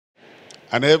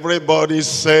And everybody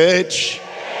said,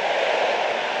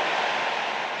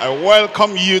 I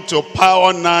welcome you to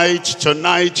Power Night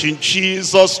tonight in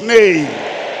Jesus' name.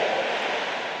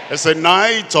 It's a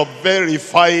night of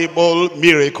verifiable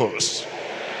miracles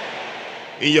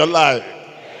in your life.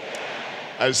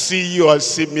 I see you, I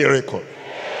see miracle.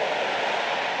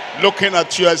 Looking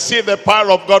at you, I see the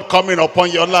power of God coming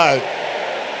upon your life.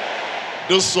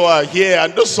 Those who are here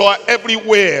and those who are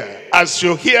everywhere, as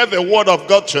you hear the word of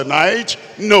God tonight,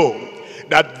 know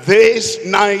that this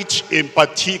night in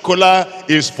particular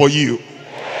is for you.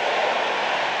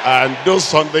 And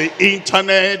those on the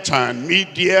internet and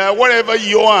media, wherever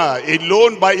you are,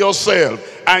 alone by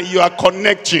yourself, and you are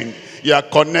connecting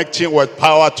with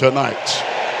power tonight.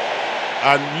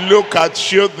 And look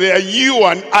at you there, you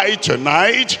and I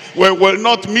tonight, we will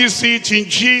not miss it in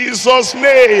Jesus'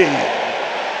 name.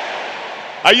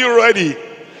 Are you ready?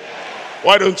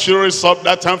 Why don't you raise up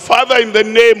that hand? Father, in the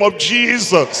name of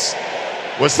Jesus,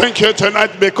 we thank you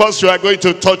tonight because you are going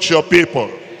to touch your people.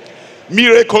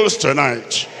 Miracles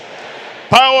tonight.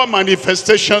 Power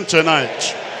manifestation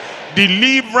tonight.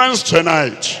 Deliverance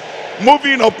tonight.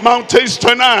 Moving of mountains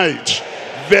tonight.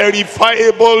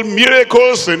 Verifiable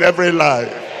miracles in every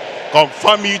life.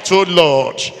 Confirm it, O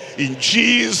Lord. In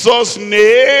Jesus'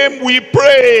 name we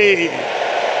pray.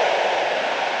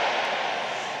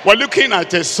 We're looking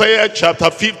at Isaiah chapter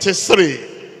 53.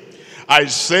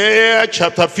 Isaiah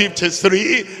chapter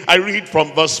 53, I read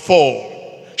from verse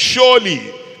 4.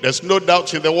 Surely, there's no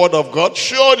doubt in the word of God.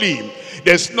 Surely,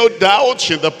 there's no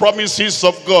doubt in the promises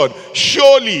of God.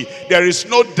 Surely, there is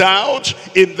no doubt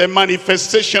in the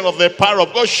manifestation of the power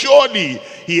of God. Surely,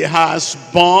 he has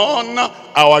borne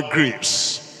our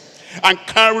griefs and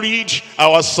carried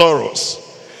our sorrows.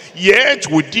 Yet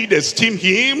we did esteem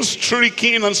him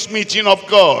stricken and smitten of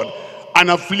God and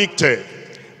afflicted.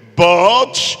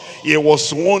 But he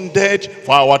was wounded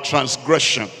for our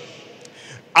transgression,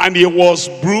 and he was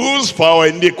bruised for our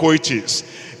iniquities.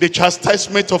 The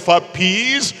chastisement of our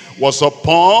peace was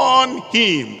upon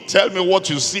him. Tell me what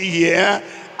you see here.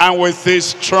 And with his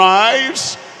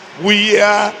stripes we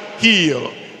are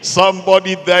healed.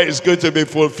 Somebody there is going to be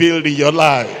fulfilled in your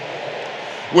life.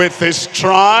 With his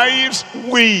stripes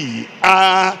we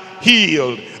are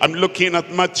healed. I'm looking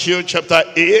at Matthew chapter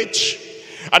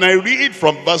 8, and I read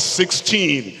from verse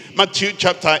 16. Matthew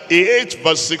chapter 8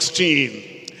 verse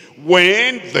 16.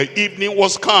 When the evening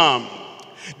was come,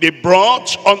 they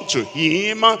brought unto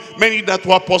him many that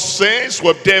were possessed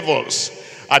with devils,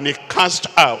 and he cast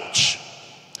out.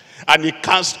 And he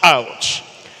cast out.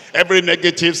 Every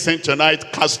negative thing tonight,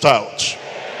 cast out.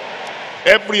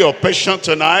 Every oppression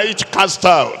tonight, cast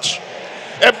out.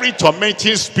 Every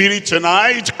tormenting spirit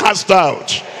tonight, cast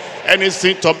out.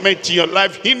 Anything tormenting your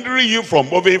life, hindering you from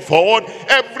moving forward,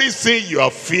 everything you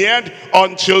have feared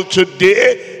until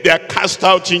today, they are cast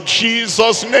out in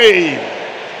Jesus' name.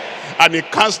 And he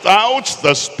cast out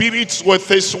the spirits with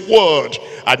his word,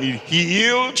 and he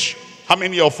healed how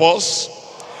many of us?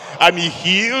 And he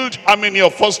healed how many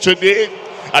of us today?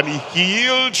 And he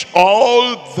healed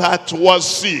all that was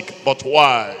sick. But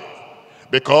why?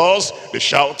 Because they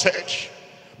shouted.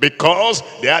 Because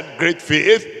they had great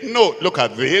faith. No, look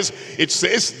at this. It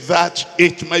says that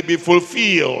it may be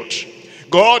fulfilled.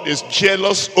 God is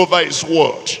jealous over his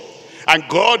word. And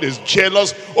God is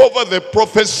jealous over the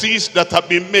prophecies that have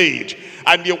been made.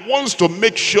 And he wants to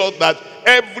make sure that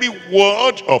every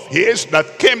word of his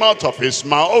that came out of his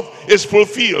mouth is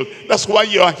fulfilled. That's why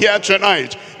you are here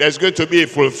tonight. There's going to be a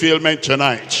fulfillment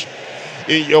tonight.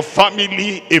 In your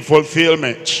family, a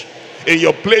fulfillment. In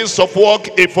your place of work,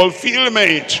 a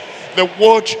fulfillment. The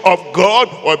word of God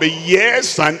will be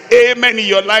yes and amen in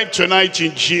your life tonight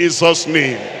in Jesus'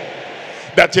 name.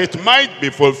 That it might be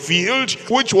fulfilled,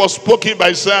 which was spoken by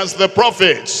Isaiah the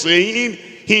prophet, saying,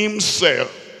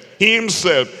 himself,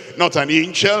 not an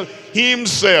angel,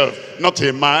 himself, not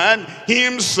a man,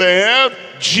 himself,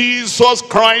 Jesus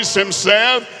Christ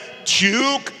himself,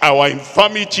 took our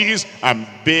infirmities and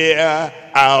bare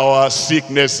our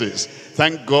sicknesses.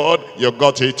 Thank God you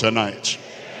got it tonight.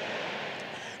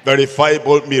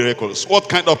 Verifiable miracles. What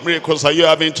kind of miracles are you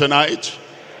having tonight?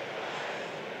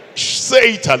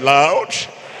 Say it aloud.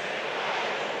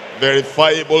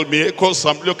 Verifiable miracles.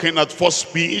 I'm looking at 1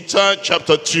 Peter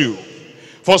chapter 2.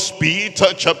 1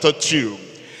 Peter chapter 2.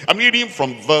 I'm reading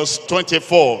from verse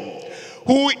 24.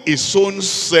 Who his own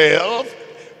self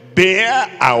bare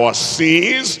our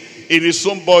sins in his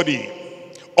own body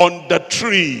on the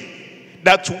tree,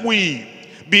 that we,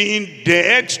 being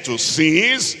dead to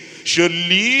sins, should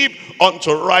live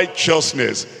unto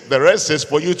righteousness. The rest is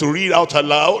for you to read out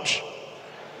aloud.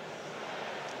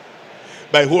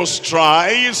 By whose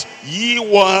stripes ye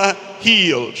were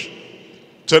healed.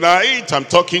 Tonight, I'm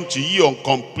talking to you on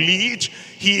complete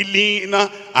healing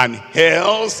and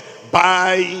health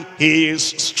by his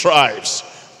stripes.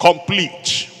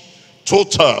 Complete,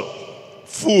 total,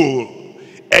 full,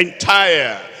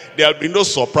 entire. There'll be no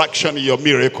subtraction in your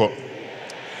miracle.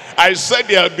 I said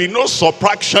there'll be no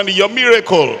subtraction in your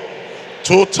miracle.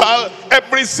 Total,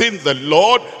 everything the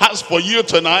Lord has for you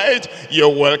tonight, you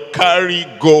will carry,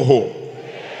 go home.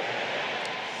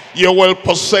 You will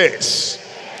possess.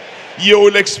 You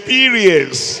will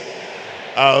experience.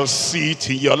 I'll see it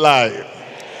in your life.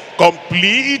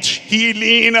 Complete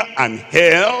healing and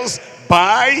health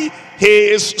by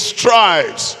his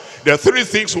stripes. There are three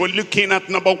things we're looking at.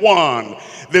 Number one,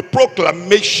 the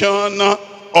proclamation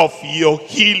of your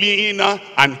healing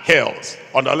and health.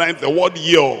 Underline the word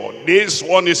your. This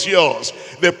one is yours.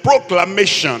 The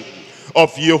proclamation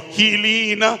of your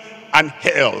healing and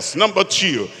health. Number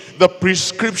two, the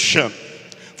prescription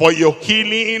for your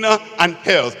healing and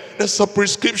health. There's a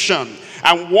prescription.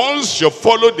 And once you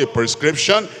follow the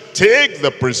prescription, take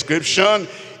the prescription,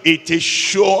 it is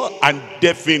sure and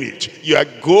definite. You are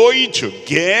going to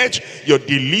get your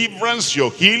deliverance, your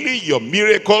healing, your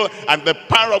miracle, and the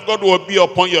power of God will be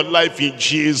upon your life in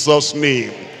Jesus'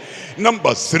 name.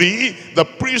 Number three, the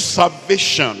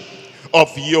preservation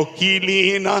of your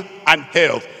healing and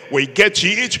health. We get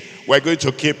it, we're going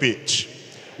to keep it.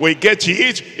 We get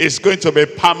it, it's going to be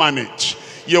permanent.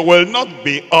 You will not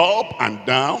be up and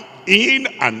down, in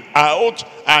and out,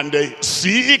 and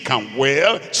sick and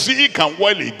well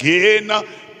again.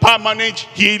 Permanent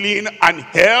healing and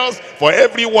health for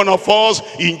every one of us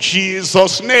in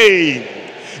Jesus' name.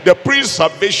 The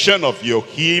preservation of your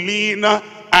healing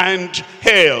and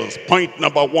health. Point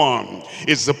number one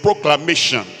is the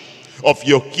proclamation of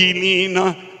your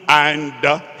healing and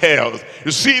health.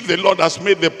 You see, the Lord has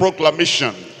made the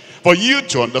proclamation for you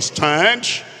to understand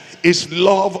his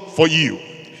love for you,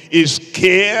 his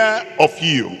care of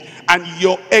you, and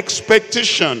your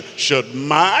expectation should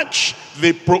match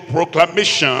the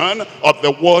proclamation of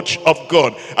the word of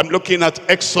God. I'm looking at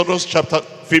Exodus chapter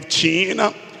 15,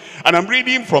 and I'm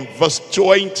reading from verse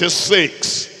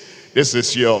 26. This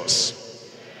is yours.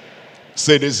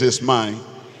 Say, this is mine.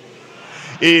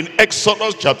 In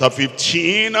Exodus chapter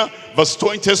 15, verse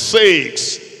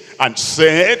 26, and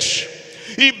said,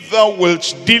 if thou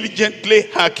wilt diligently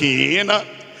hearken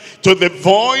to the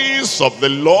voice of the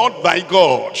Lord thy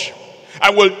God,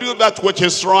 and will do that which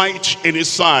is right in his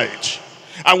sight,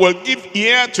 and will give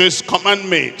ear to his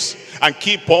commandments, and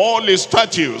keep all his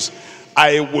statutes,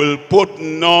 I will put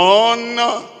none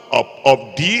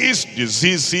of these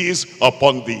diseases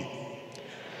upon thee.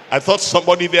 I thought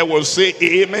somebody there will say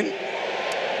amen.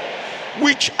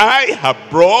 Which I have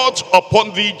brought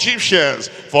upon the Egyptians,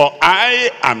 for I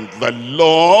am the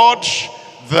Lord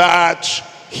that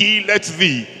healeth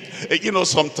thee. You know,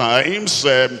 sometimes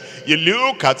you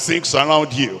look at things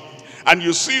around you and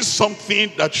you see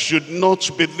something that should not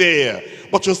be there,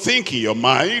 but you think in your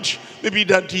mind, maybe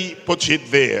Daddy put it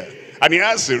there, and he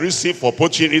has a reason for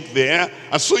putting it there,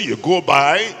 and so you go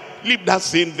by, leave that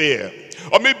thing there.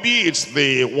 Or maybe it's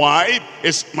the wife,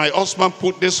 it's my husband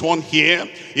put this one here,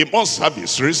 he must have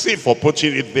his reason for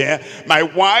putting it there. My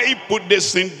wife put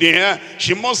this in there,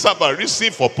 she must have a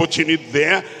reason for putting it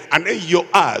there. And then you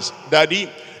ask, Daddy,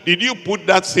 did you put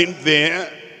that thing there?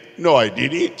 No, I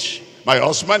didn't. My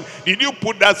husband, did you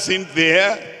put that thing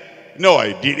there? No,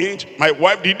 I didn't. My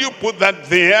wife, did you put that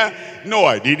there? No,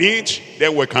 I didn't.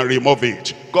 Then we can remove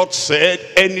it. God said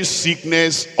any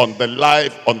sickness on the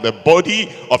life, on the body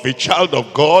of a child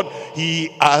of God,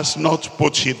 he has not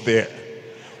put it there.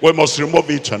 We must remove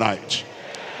it tonight.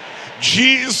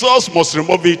 Jesus must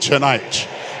remove it tonight.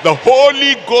 The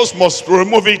Holy Ghost must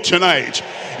remove it tonight.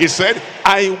 He said,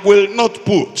 I will not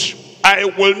put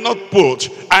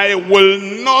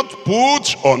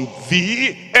on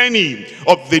thee any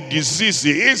of the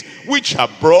diseases which are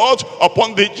brought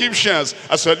upon the Egyptians.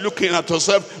 As we're looking at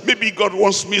ourselves, maybe God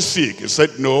wants me sick. He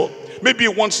said, no. Maybe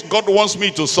God wants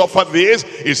me to suffer this.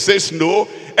 He says, no.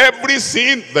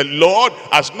 Everything the Lord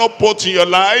has not put in your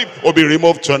life will be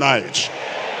removed tonight.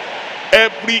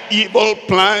 Every evil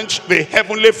plant the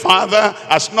Heavenly Father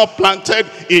has not planted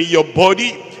in your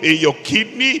body, in your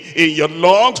kidney, in your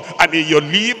lungs, and in your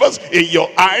livers, in your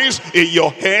eyes, in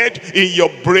your head, in your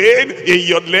brain, in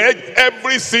your leg,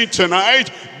 everything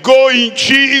tonight, go in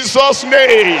Jesus'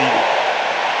 name.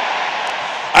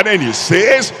 And then he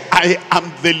says, I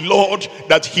am the Lord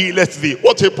that healeth thee.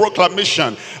 What a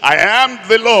proclamation. I am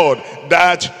the Lord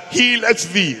that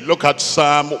healeth thee. Look at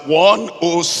Psalm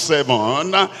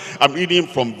 107. I'm reading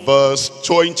from verse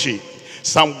 20.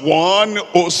 Psalm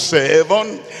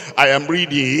 107, I am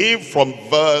reading from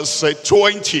verse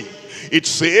 20. It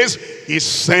says, he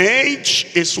sent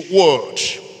his word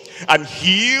and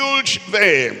healed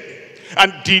them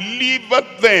and delivered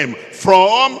them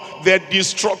from their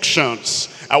destructions.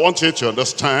 I want you to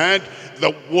understand,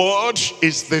 the word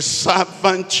is the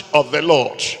servant of the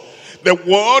Lord. The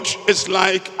word is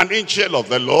like an angel of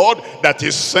the Lord that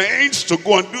is sent to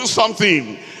go and do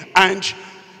something. And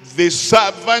the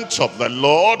servant of the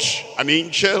Lord, an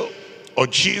angel, or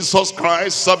Jesus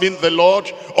Christ serving the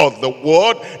Lord, or the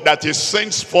word that is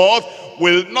sent forth,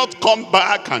 will not come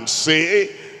back and say,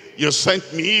 you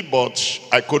sent me, but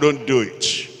I couldn't do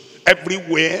it.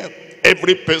 Everywhere,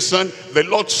 every person the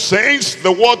Lord sends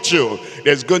the word to,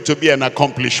 there's going to be an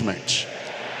accomplishment.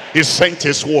 He sent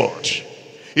his word.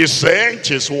 He sent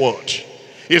his word.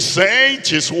 He sent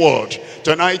his word.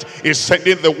 Tonight, he's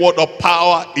sending the word of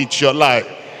power into your life.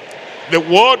 The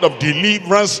word of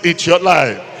deliverance into your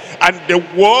life. And the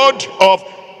word of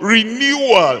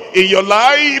renewal in your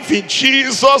life in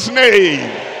Jesus'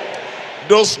 name.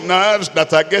 Those nerves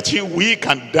that are getting weak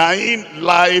and dying,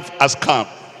 life has come.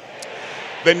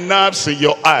 The nerves in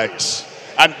your eyes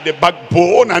and the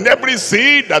backbone and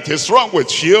everything that is wrong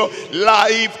with you,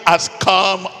 life has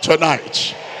come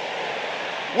tonight.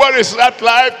 Where is that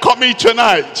life coming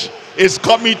tonight? It's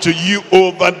coming to you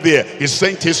over there. He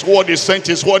sent his word, he sent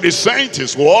his word, he sent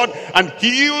his word and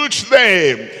healed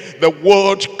them. The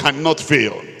word cannot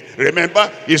fail.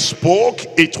 Remember, he spoke,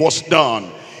 it was done.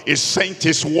 He sent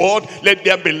his word, let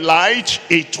there be light,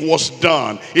 it was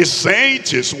done. He sent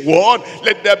his word,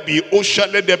 let there be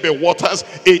ocean, let there be waters,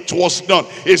 it was done.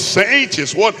 He sent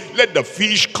his word, let the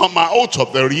fish come out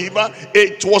of the river,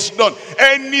 it was done.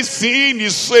 Anything he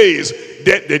says,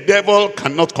 the devil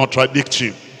cannot contradict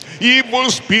him. Evil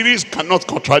spirits cannot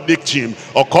contradict him.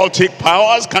 Occultic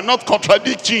powers cannot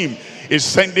contradict him. He's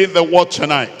sending the word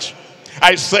tonight.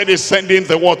 I said he's sending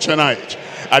the word tonight.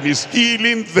 And he's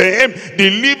healing them,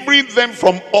 delivering them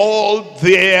from all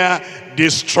their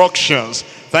destructions.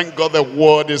 Thank God the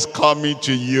word is coming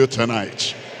to you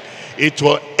tonight. It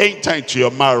will enter into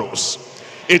your marrows.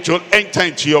 It will enter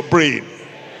into your brain.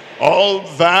 All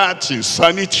that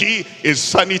insanity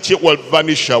will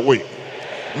vanish away.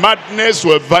 Madness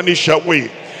will vanish away.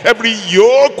 Every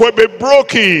yoke will be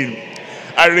broken.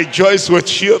 I rejoice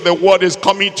with you. The word is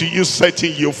coming to you,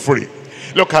 setting you free.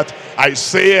 Look at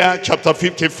Isaiah chapter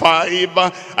 55.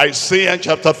 Isaiah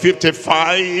chapter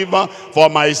 55. For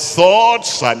my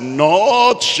thoughts are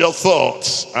not your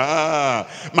thoughts.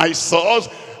 My thoughts,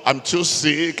 I'm too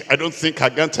sick. I don't think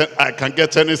I can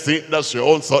get anything. That's your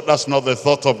own thought. That's not the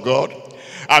thought of God.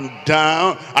 I'm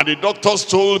down, and the doctors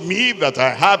told me that I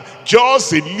have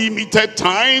just a limited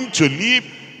time to live.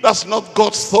 That's not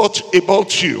God's thought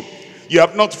about you. You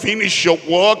have not finished your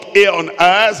work here on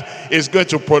earth. It's going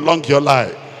to prolong your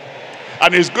life.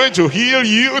 And it's going to heal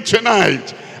you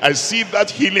tonight. I see that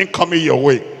healing coming your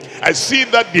way. I see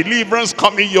that deliverance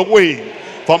coming your way.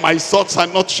 For my thoughts are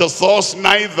not your thoughts,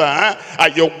 neither are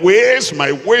your ways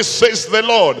my ways, says the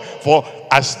Lord. For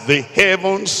as the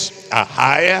heavens are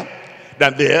higher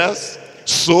than the earth,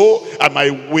 so are my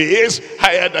ways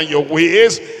higher than your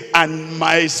ways, and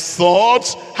my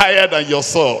thoughts higher than your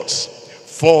thoughts.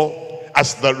 For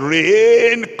as the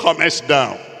rain cometh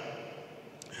down,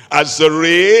 as the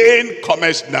rain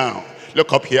cometh down.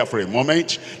 Look up here for a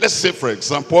moment. Let's say, for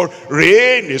example,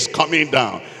 rain is coming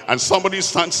down, and somebody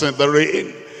stands in the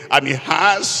rain, and he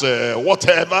has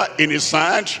whatever in his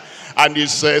hand, and he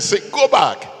says, say, go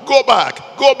back, go back,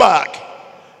 go back.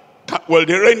 Will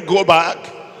the rain go back?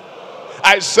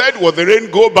 I said, will the rain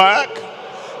go back?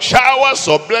 Showers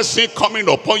of blessing coming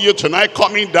upon you tonight,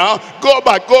 coming down. Go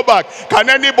back, go back. Can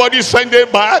anybody send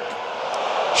it back?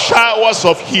 Showers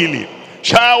of healing,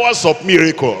 showers of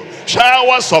miracle,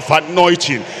 showers of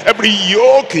anointing. Every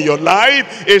yoke in your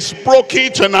life is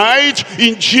broken tonight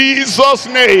in Jesus'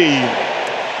 name.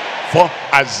 For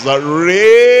as the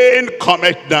rain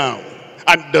cometh down,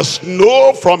 and the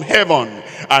snow from heaven,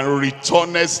 and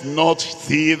returneth not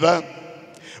thither,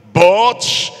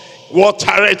 but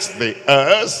watereth the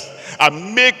earth,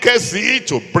 and maketh it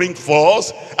to bring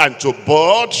forth and to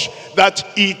bud, that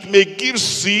it may give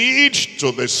seed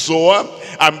to the sower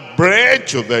and bread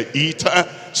to the eater,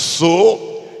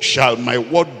 so shall my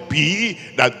word be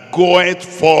that goeth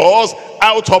forth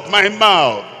out of my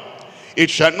mouth. It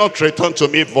shall not return to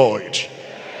me void.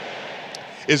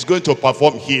 It's going to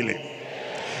perform healing.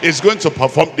 It's going to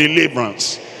perform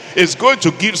deliverance. It's going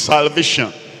to give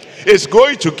salvation. It's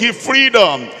going to give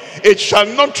freedom. It shall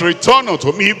not return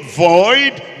unto me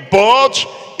void, but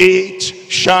it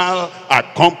shall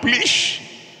accomplish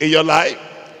in your life.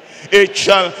 It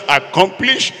shall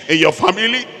accomplish in your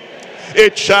family.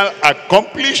 It shall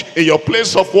accomplish in your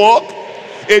place of work.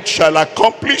 It shall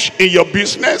accomplish in your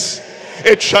business.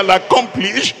 It shall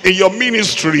accomplish in your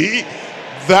ministry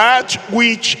that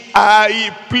which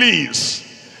I please.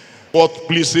 What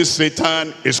pleases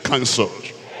Satan is cancelled.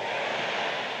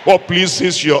 What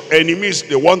pleases your enemies,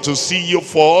 they want to see you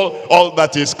fall, all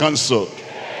that is cancelled.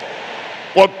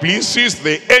 What pleases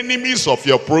the enemies of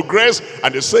your progress,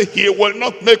 and they say he will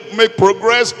not make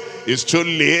progress, it's too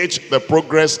late. The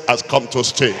progress has come to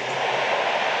stay.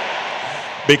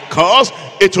 Because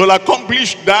it will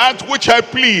accomplish that which I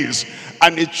please,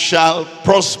 and it shall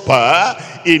prosper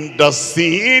in the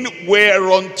thing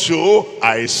whereunto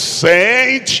I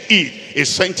sent it. He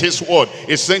sent his word.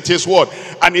 He sent his word.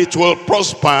 And it will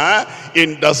prosper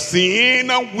in the thing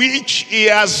which he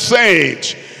has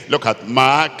sent. Look at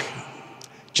Mark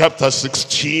chapter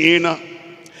 16.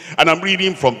 And I'm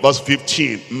reading from verse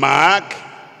 15. Mark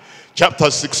chapter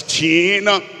 16.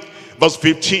 Verse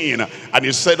 15, and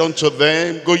he said unto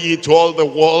them, go ye into all the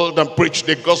world and preach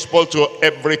the gospel to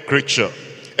every creature.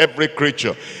 Every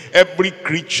creature. Every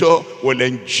creature will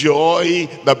enjoy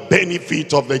the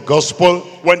benefit of the gospel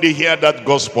when they hear that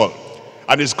gospel.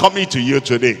 And it's coming to you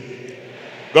today.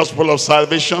 Gospel of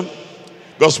salvation,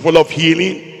 gospel of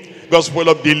healing, gospel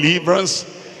of deliverance,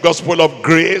 gospel of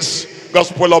grace,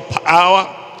 gospel of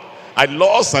power. I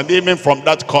lost an amen from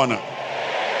that corner.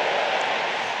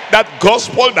 That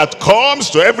gospel that comes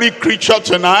to every creature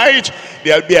tonight,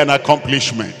 there'll be an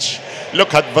accomplishment.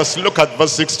 Look at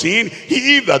verse 16.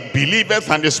 He that believeth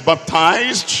and is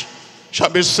baptized shall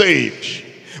be saved,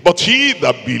 but he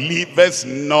that believeth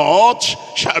not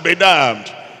shall be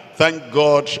damned. Thank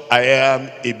God I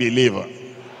am a believer.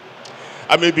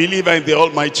 I'm a believer in the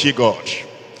Almighty God.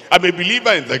 I'm a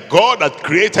believer in the God that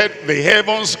created the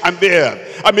heavens and the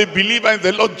earth. I'm a believer in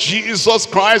the Lord Jesus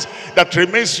Christ that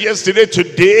remains yesterday,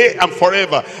 today, and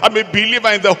forever. I'm a believer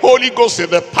in the Holy Ghost, in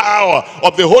the power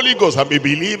of the Holy Ghost. I'm a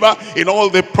believer in all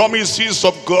the promises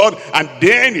of God. And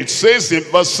then it says in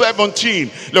verse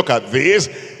 17, look at this.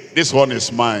 This one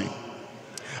is mine.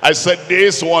 I said,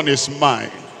 this one is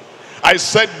mine. I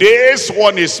said, this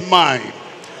one is mine.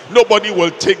 Nobody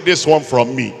will take this one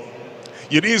from me.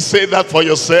 You didn't say that for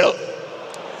yourself.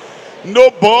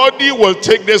 Nobody will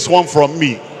take this one from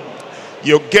me.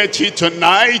 You get it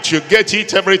tonight. You get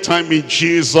it every time in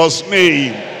Jesus'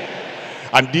 name.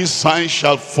 And these signs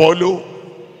shall follow.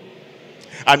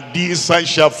 And these signs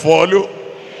shall follow.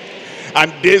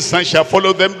 And these signs shall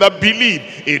follow them that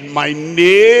believe. In my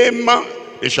name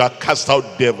they shall cast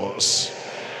out devils.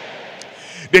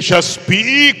 They shall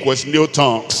speak with new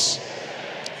tongues.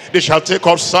 They shall take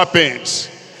up serpents.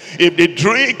 If they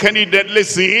drink any deadly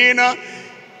sin,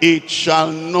 it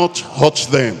shall not hurt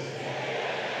them.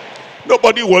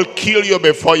 Nobody will kill you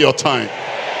before your time.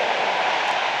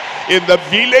 In the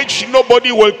village,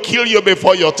 nobody will kill you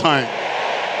before your time.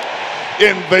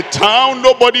 In the town,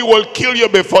 nobody will kill you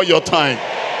before your time.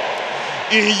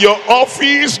 In your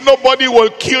office, nobody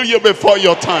will kill you before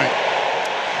your time.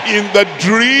 In the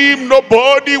dream,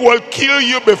 nobody will kill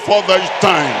you before that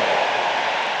time.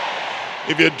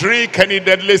 If you drink any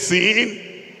deadly sin,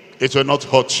 it will not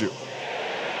hurt you.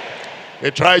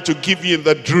 They try to give you in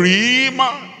the dream,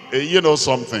 you know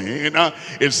something. You know,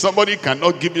 if somebody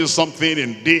cannot give you something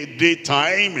in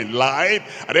daytime, in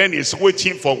life, and then he's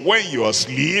waiting for when you are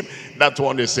asleep, that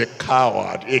one is a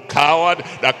coward. A coward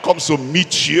that comes to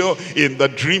meet you in the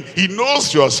dream. He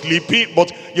knows you are sleeping,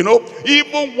 but you know,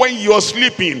 even when you are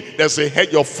sleeping, there's a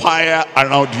hedge of fire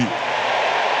around you.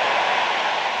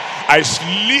 I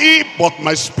sleep, but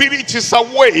my spirit is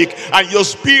awake, and your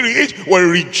spirit will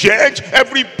reject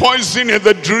every poison in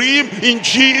the dream in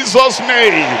Jesus'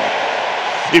 name.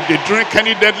 If they drink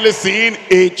any deadly thing,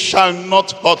 it shall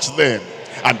not hurt them.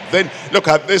 And then look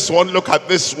at this one, look at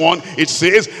this one. It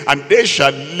says, and they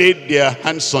shall lay their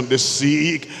hands on the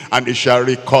sick, and they shall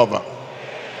recover.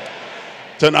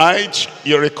 Tonight,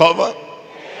 you recover.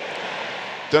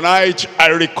 Tonight, I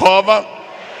recover.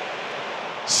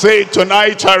 Say,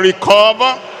 tonight I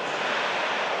recover.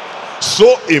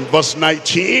 So in verse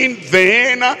 19,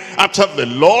 then after the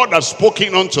Lord had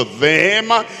spoken unto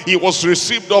them, he was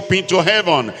received up into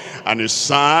heaven, and he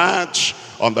sat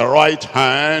on the right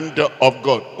hand of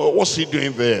God. Oh, what's he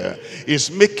doing there? He's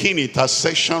making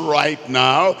intercession right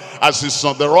now as he's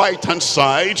on the right hand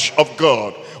side of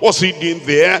God. What's he doing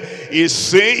there? He's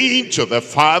saying to the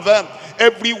Father,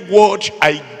 every word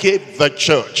I gave the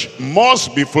church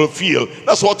must be fulfilled.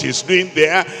 That's what he's doing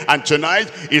there. And tonight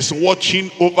he's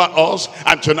watching over us.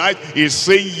 And tonight he's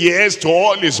saying yes to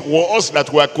all his words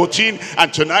that we're quoting.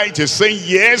 And tonight he's saying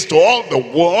yes to all the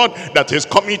word that is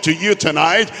coming to you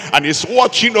tonight. And he's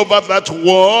watching over that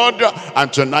word.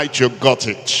 And tonight you got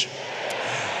it.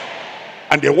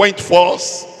 And they went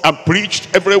forth and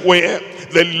preached everywhere,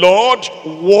 the Lord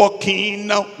walking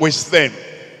with them.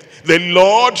 The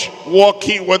Lord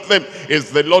walking with them. Is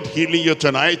the Lord healing you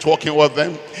tonight, walking with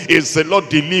them? Is the Lord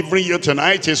delivering you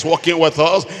tonight? Is walking with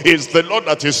us? Is the Lord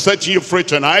that is setting you free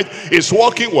tonight? Is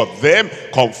walking with them,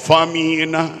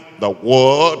 confirming the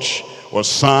word with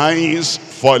signs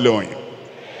following.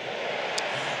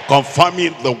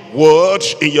 Confirming the word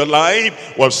in your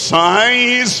life with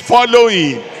signs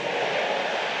following.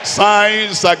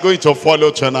 Signs are going to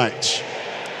follow tonight.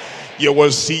 You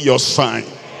will see your sign.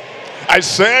 I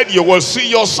said you will see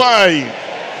your sign.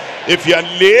 If you are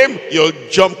lame, you'll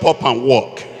jump up and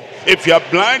walk. If you are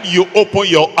blind, you open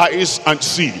your eyes and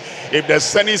see. If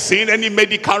there's anything, any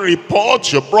medical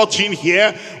report you brought in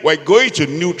here, we're going to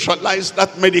neutralize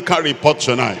that medical report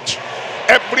tonight.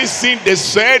 Everything they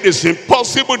said is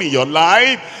impossible in your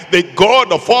life, the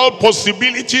God of all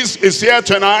possibilities is here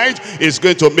tonight, is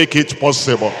going to make it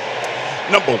possible.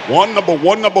 Number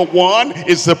one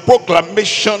is the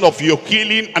proclamation of your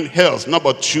healing and health.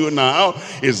 Number two now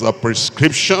is the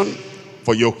prescription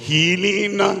for your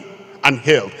healing and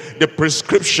health. The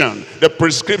prescription.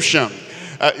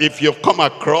 If you've come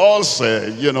across,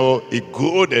 a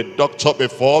good doctor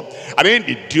before, and then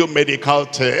they do medical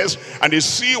tests, and they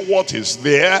see what is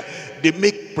there, they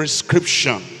make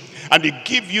prescription. And they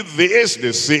give you this,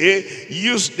 they say,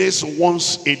 use this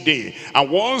once a day.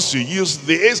 And once you use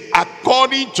this,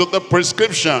 according to the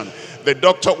prescription, the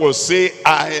doctor will say,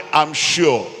 I am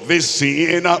sure this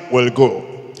sin will go.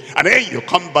 And then you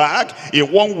come back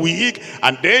in 1 week,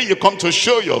 and then you come to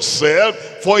show yourself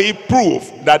for a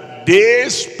proof that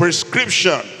this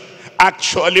prescription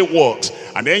actually works.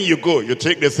 And then you go, you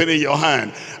take the thing in your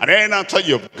hand, and then after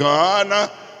you've gone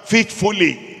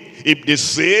faithfully, if they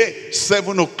say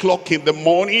 7 o'clock in the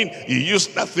morning, you use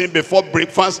that thing before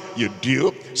breakfast, you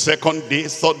do. Second day,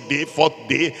 third day, fourth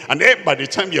day, and then by the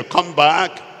time you come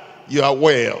back, you are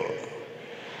well.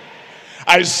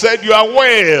 I said you are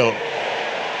well.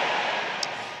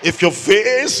 If your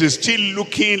face is still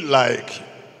looking like,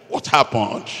 what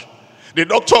happened? The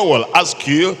doctor will ask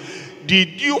you,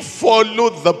 did you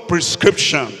follow the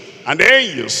prescription? And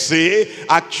then you say,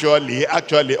 actually,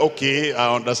 okay,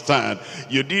 I understand.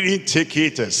 You didn't take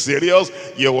it serious.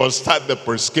 You will start the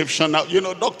prescription now. You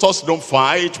know, doctors don't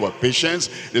fight with patients.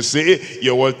 They say,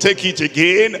 you will take it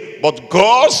again, but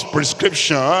God's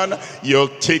prescription, you'll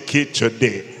take it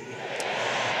today.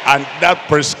 And that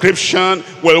prescription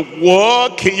will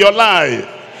work in your life.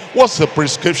 What's the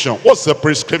prescription? What's the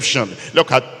prescription?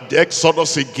 Look at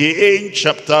Exodus again,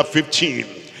 chapter 15.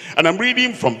 And I'm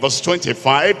reading from verse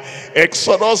 25,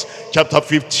 Exodus chapter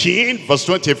 15, verse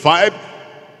 25,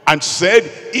 and said,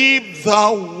 if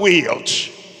thou wilt,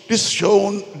 this is your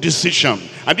own decision,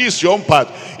 and this is your own part,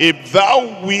 if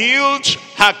thou wilt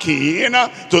hearken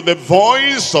to the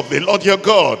voice of the Lord your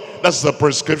God, that's the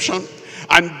prescription,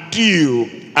 and do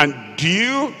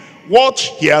what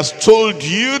he has told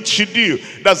you to do,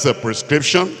 that's the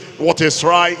prescription, what is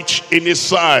right in his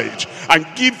sight, and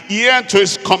give ear to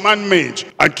his commandment,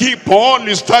 and keep all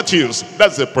his statutes,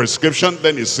 that's the prescription.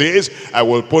 Then he says, I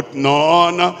will put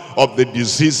none of the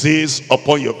diseases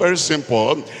upon you. Very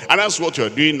simple. And that's what you're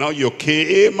doing now. You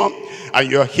came and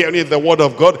you're hearing the word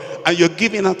of God, and you're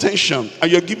giving attention,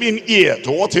 and you're giving ear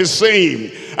to what he's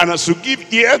saying. And as you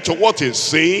give ear to what he's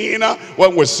saying,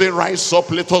 when we say rise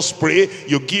up, let us pray,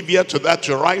 you give ear to that,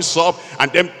 you rise up,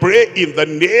 and then pray in the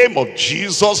name of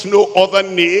Jesus, no other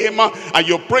name, and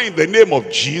you pray in the name of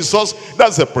Jesus.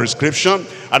 That's the prescription.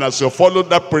 And as you follow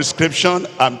that prescription,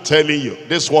 I'm telling you,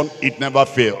 this one, it never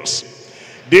fails.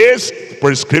 This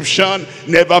prescription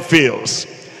never fails.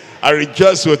 I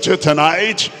rejoice with you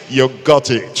tonight. You got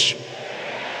it.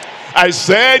 I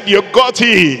said you got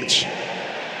it.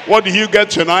 What do you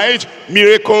get tonight?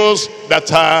 Miracles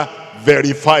that are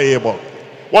verifiable.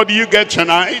 What do you get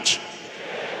tonight?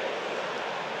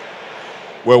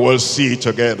 We will see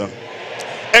together.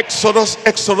 Exodus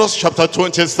chapter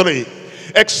 23.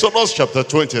 Exodus chapter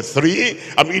 23.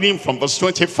 I'm reading from verse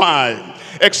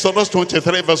 25. Exodus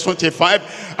 23 verse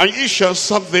 25. And ye shall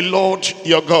serve the Lord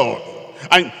your God,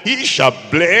 and he shall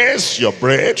bless your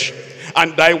bread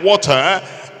and thy water,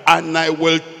 and I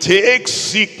will take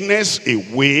sickness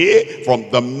away from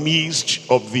the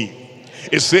midst of thee.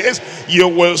 It says, you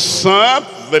will serve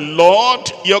the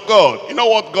Lord your God. You know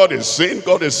what God is saying?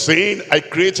 God is saying, I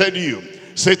created you.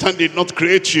 Satan did not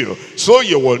create you. So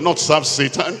you will not serve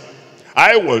Satan.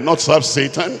 I will not serve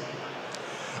Satan.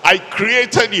 I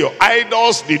created you.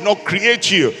 Idols did not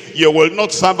create you. You will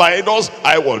not serve idols.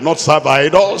 I will not serve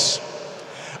idols.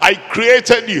 I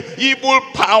created you. Evil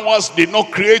powers did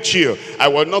not create you. I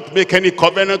will not make any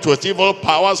covenant with evil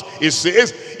powers. It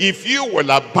says, if you will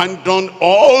abandon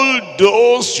all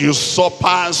those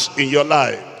usurpers in your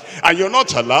life, and you'll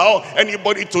not allow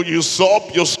anybody to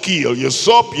usurp your skill,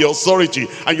 usurp your authority,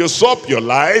 and usurp your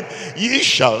life, ye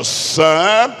shall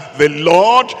serve the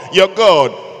Lord your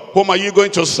God. Whom are you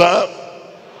going to serve?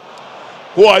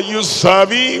 Who are you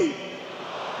serving?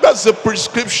 That's the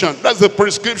prescription. That's the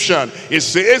prescription. It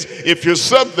says, if you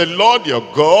serve the Lord your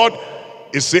God,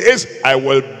 it says, I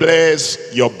will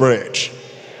bless your bread.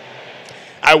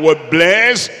 I will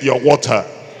bless your water.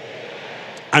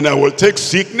 And I will take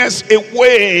sickness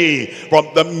away from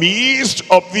the midst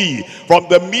of thee. From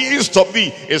the midst of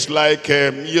thee. It's like,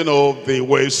 you know, the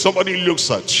way somebody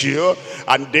looks at you,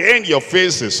 and then your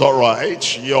face is all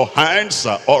right. Your hands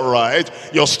are all right.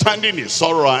 Your standing is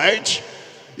all right.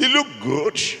 You look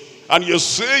good. And you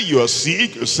say you are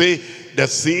sick. You say, the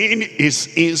thing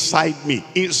is inside me,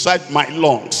 inside my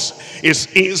lungs. It's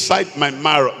inside my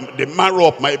marrow, the marrow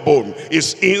of my bone.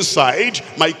 It's inside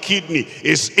my kidney.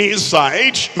 It's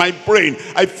inside my brain.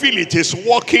 I feel it is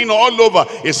walking all over.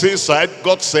 It's inside.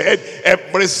 God said,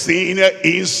 everything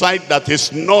inside that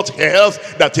is not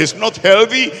health, that is not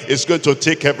healthy, is going to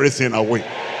take everything away.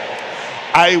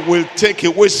 I will take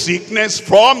away sickness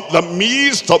from the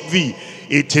midst of thee.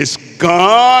 It is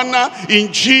gone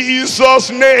in Jesus'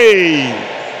 name.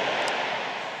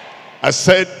 I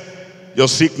said, your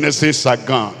sicknesses are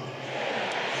gone.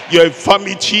 Your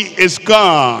infirmity is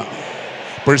gone.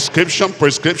 Prescription,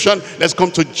 prescription. Let's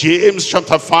come to James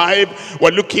chapter 5.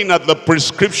 We're looking at the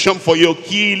prescription for your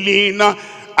healing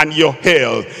and your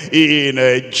health.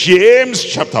 In James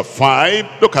chapter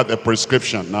 5, look at the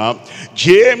prescription now.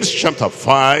 James chapter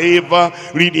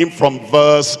 5, reading from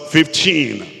verse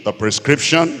 15. The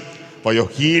prescription for your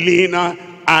healing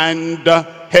and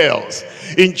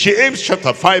health. In James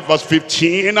chapter 5 verse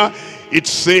 15, it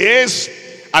says,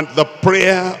 and the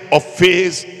prayer of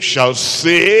faith shall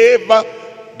save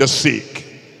the sick.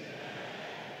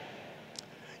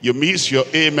 You miss your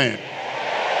amen.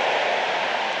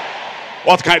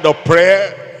 What kind of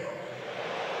prayer?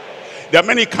 There are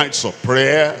many kinds of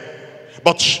prayer,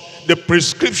 but the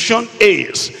prescription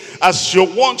is, as you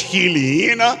want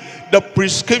healing, the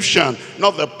prescription,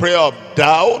 not the prayer of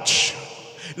doubt,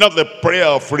 not the prayer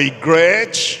of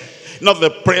regret, not the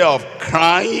prayer of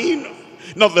crying,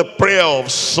 not the prayer of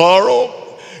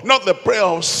sorrow, not the prayer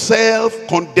of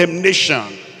self-condemnation.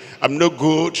 I'm no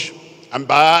good, I'm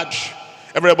bad,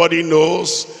 everybody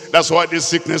knows, that's why this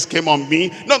sickness came on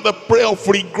me. Not the prayer of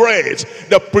regret,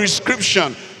 the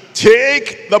prescription.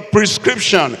 Take the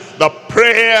prescription, the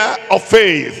prayer of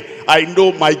faith. I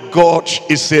know my God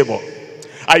is able.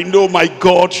 I know my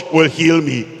God will heal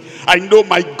me. I know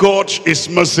my God is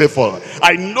merciful.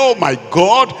 I know my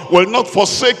God will not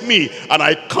forsake me. And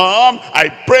I come, I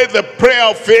pray the prayer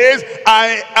of faith.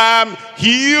 I am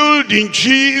healed in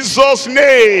Jesus'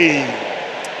 name.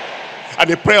 And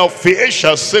the prayer of faith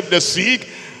shall save the sick,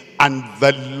 and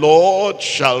the Lord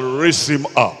shall raise him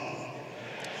up.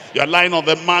 You're lying on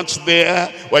the mat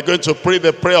there. We're going to pray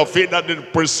the prayer of faith, that the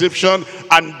prescription,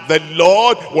 and the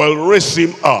Lord will raise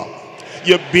him up.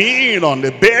 You've been on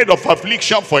the bed of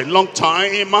affliction for a long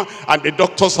time, and the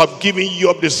doctors have given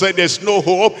you up. They said there's no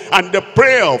hope, and the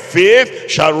prayer of faith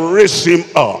shall raise him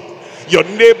up. Your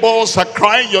neighbors are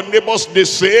crying. Your neighbors, they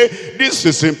say, this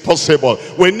is impossible.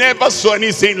 We never saw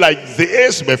anything like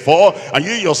this before. And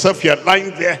you yourself, you're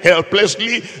lying there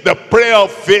helplessly. The prayer of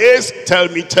faith, tell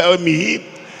me,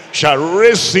 shall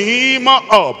raise him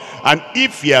up. And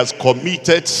if he has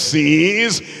committed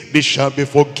sins, they shall be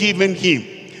forgiven him.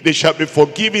 They shall be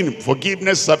forgiven.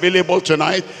 Forgiveness available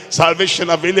tonight. Salvation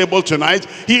available tonight.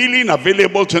 Healing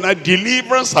available tonight.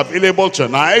 Deliverance available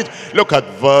tonight. Look at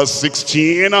verse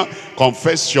 16.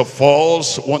 Confess your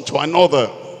faults one to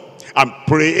another, and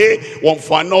pray one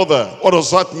for another. What does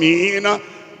that mean?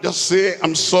 Just say,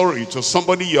 I'm sorry to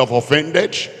somebody you have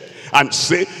offended. And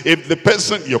say, if the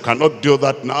person, you cannot do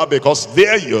that now because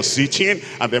there you're sitting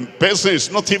and the person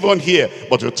is not even here.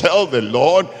 But you tell the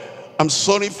Lord, I'm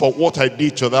sorry for what I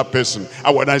did to that person.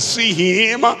 And when I see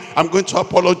him, I'm going to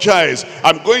apologize.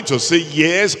 I'm going to say,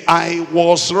 yes, I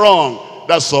was wrong.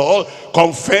 That's all.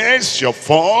 Confess your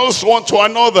faults one to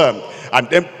another, and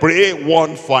then pray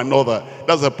one for another.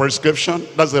 That's the prescription.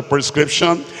 That's the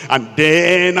prescription. And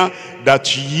then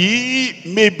that ye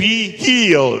may be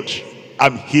healed.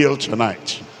 I'm healed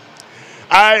tonight.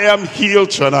 I am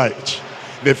healed tonight.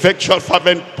 The effectual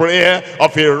fervent prayer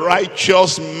of a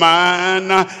righteous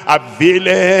man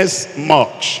availeth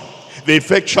much. The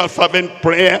effectual fervent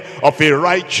prayer of a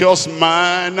righteous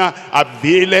man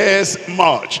availeth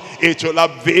much. It will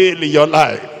avail in your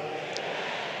life.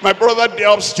 My brother there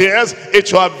upstairs,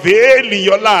 it will avail in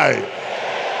your life.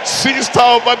 Sister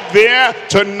over there,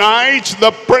 tonight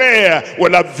the prayer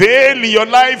will avail in your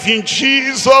life in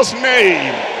Jesus'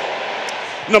 name.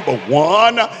 Number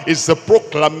one is the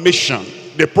proclamation.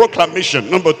 The proclamation.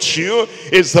 Number two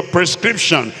is the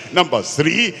prescription. Number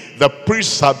three, the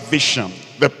preservation.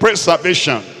 The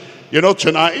preservation. You know,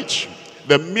 tonight,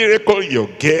 the miracle you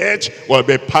get will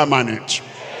be permanent.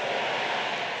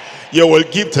 You will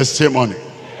give testimony.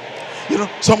 You know,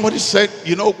 somebody said,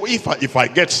 you know, if I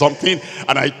get something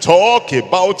and I talk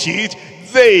about it,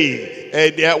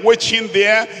 they are waiting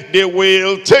there, they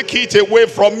will take it away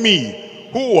from me.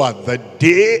 Who are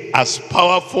they as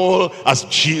powerful as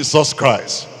Jesus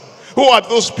Christ? Who are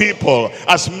those people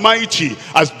as mighty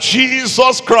as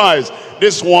Jesus Christ?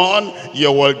 This one,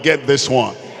 you will get this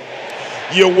one.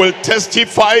 You will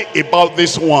testify about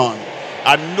this one.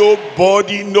 And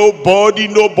nobody in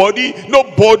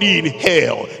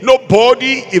hell,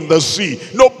 nobody in the sea,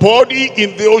 nobody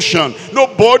in the ocean,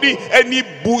 nobody, any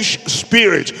bush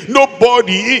spirit,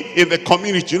 nobody in the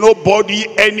community, nobody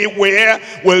anywhere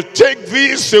will take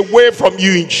this away from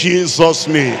you in Jesus'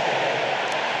 name.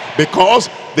 Because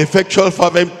the effectual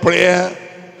fervent prayer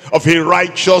of a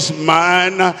righteous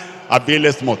man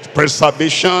availeth much.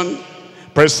 Preservation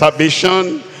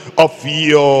of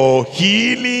your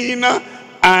healing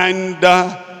and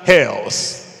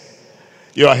health.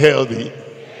 You are healthy.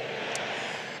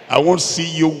 I won't see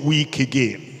you weak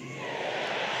again.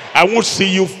 I won't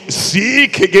see you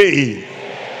sick again.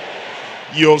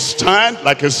 You'll stand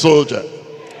like a soldier,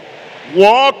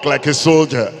 walk like a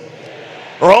soldier,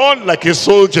 run like a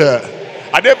soldier,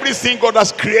 and everything God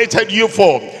has created you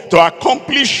for to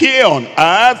accomplish here on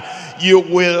earth, you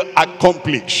will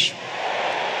accomplish.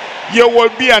 You will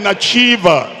be an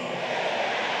achiever.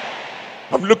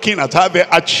 I'm looking at her, the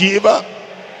achiever.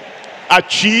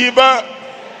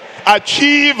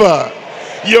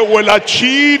 You will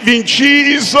achieve in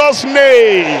Jesus'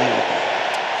 name.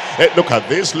 Look at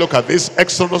this,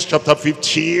 Exodus chapter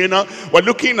 15. We're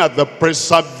looking at the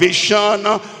preservation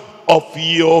of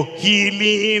your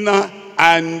healing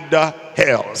and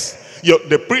health.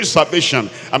 The preservation.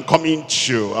 I'm coming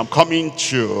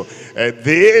to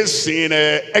this in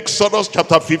Exodus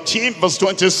chapter 15 verse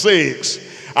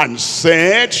 26. And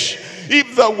said,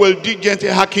 if thou wilt diligently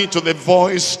hearken to the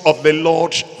voice of the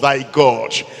Lord thy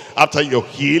God. After your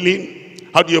healing,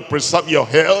 how do you preserve your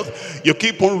health? You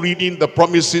keep on reading the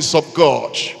promises of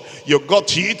God. You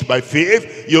got it by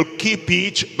faith, you'll keep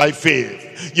it by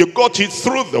faith. You got it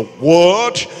through the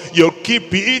word, you'll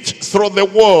keep it through the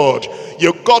word.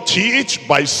 You got it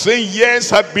by saying,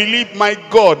 yes, I believe my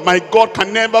God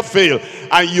can never fail.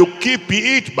 And you keep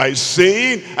it by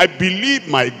saying, I believe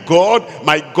my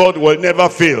God will never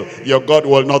fail. Your God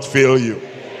will not fail you.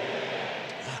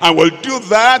 And will do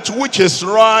that which is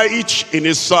right in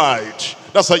his sight.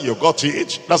 That's how you got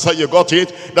it. That's how you got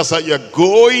it. That's how you're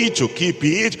going to keep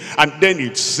it. And then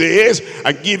it says,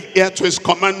 and give ear to his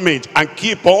commandment, and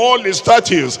keep all his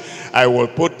statutes. I will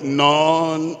put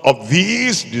none of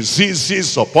these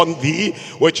diseases upon thee,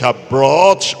 which are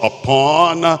brought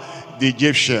upon the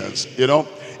Egyptians. You know,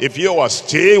 if you are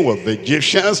staying with the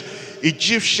Egyptians,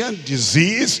 Egyptian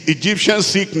disease, Egyptian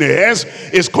sickness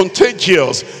is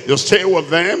contagious. You stay with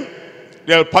them,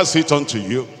 they'll pass it on to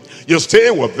you. You stay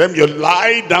with them, you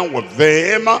lie down with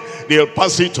them, they'll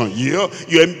pass it on you.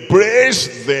 You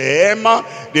embrace them,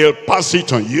 they'll pass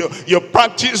it on you. You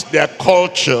practice their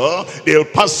culture, they'll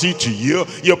pass it to you.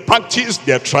 You practice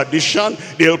their tradition,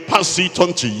 they'll pass it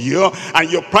on to you.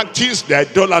 And you practice their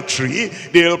idolatry,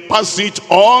 they'll pass it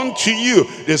on to you.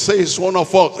 They say, it's one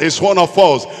of us, it's one of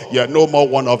us. You are no more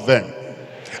one of them.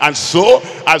 And so,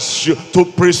 to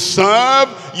preserve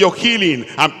your healing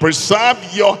and preserve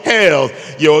your health,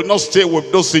 you will not stay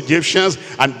with those Egyptians,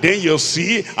 and then you'll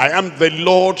see, I am the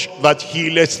Lord that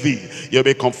healeth thee. You'll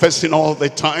be confessing all the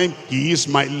time, he is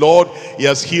my Lord, he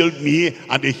has healed me,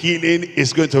 and the healing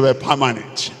is going to be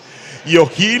permanent. Your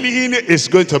healing is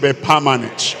going to be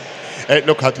permanent.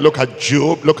 Look at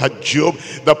Job,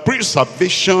 the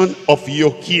preservation of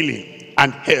your healing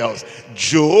and health.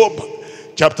 Job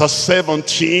chapter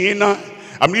 17,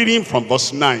 I'm reading from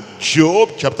verse 9.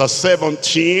 Job chapter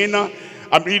 17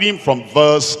 I'm reading from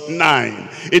verse 9.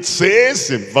 It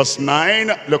says in verse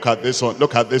 9, look at this one,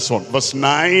 look at this one. Verse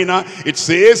 9, it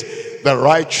says, the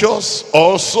righteous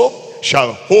also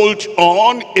shall hold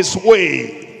on his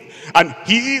way, and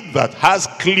he that has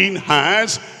clean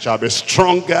hands shall be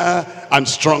stronger and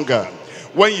stronger.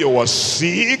 When you were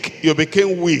sick, you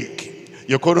became weak.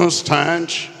 You couldn't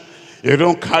stand. You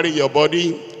don't carry your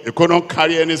body. You couldn't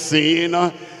carry anything.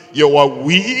 You were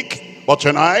weak. But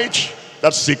tonight,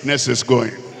 that sickness is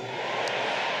going.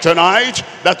 Tonight,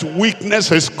 that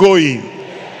weakness is going.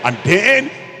 And then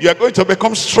you are going to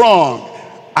become strong.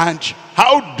 And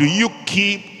how do you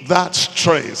keep that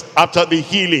strength after the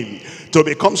healing? To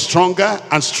become stronger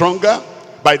and stronger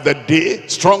by the day,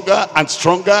 stronger and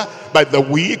stronger by the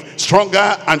week,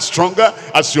 stronger and stronger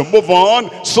as you move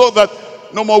on, so that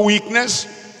no more weakness,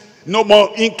 no more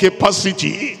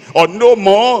incapacity, or no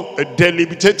more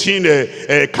debilitating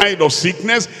kind of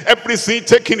sickness. Everything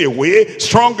taken away,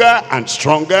 stronger and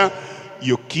stronger.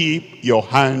 You keep your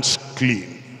hands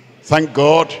clean. Thank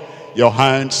God your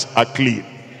hands are clean.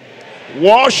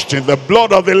 Washed in the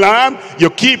blood of the Lamb, you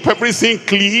keep everything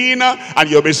clean, and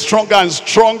you'll be stronger and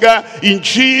stronger in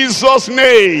Jesus'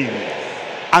 name.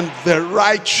 And the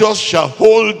righteous shall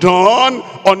hold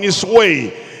on his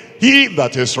way. He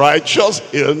that is righteous,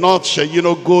 he'll not,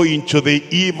 go into the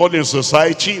evil in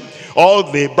society, all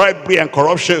the bribery and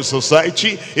corruption in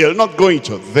society. He'll not go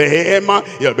into them.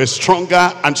 He'll be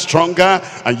stronger and stronger,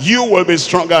 and you will be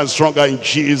stronger and stronger in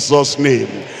Jesus'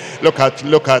 name. Look at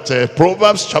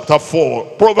Proverbs chapter 4.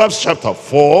 Proverbs chapter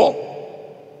 4.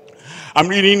 I'm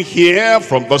reading here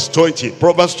from verse 20.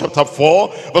 Proverbs chapter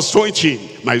 4, verse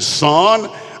 20. My son,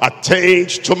 attend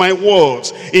to my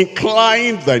words.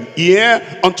 Incline thine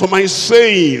ear unto my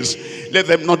sayings. Let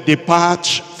them not depart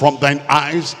from thine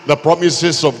eyes. The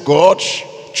promises of God,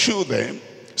 chew them,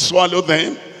 swallow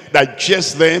them,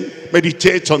 digest them,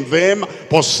 meditate on them,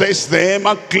 possess them,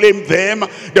 and claim them.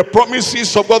 The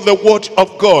promises of God, the word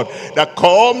of God that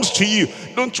comes to you.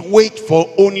 Don't wait for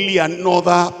only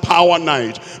another power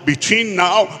night. Between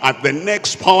now and the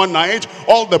next power night,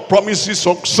 all the promises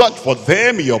of search for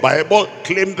them in your Bible.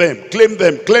 Claim them, claim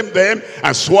them, claim them,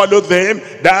 and swallow them.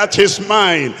 That is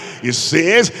mine. It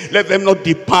says, let them not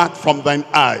depart from thine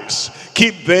eyes.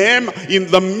 Keep them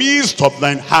in the midst of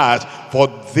thine heart, for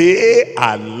they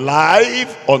are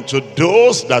life unto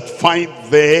those that find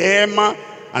them.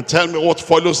 And tell me what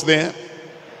follows there.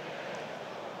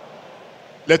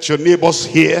 Let your neighbors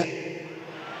hear.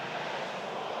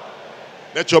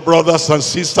 Let your brothers and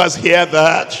sisters hear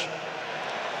that.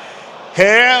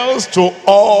 Health to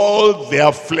all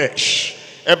their flesh.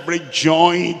 Every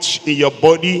joint in your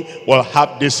body will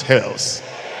have this health.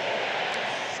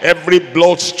 Every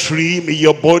bloodstream in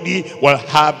your body will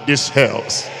have this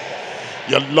health.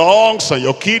 Your lungs and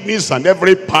your kidneys and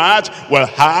every part will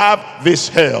have this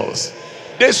health.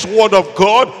 This word of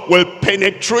God will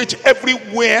penetrate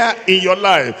everywhere in your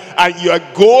life, and you are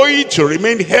going to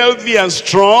remain healthy and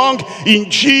strong in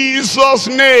Jesus'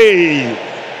 name.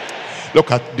 Look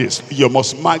at this. You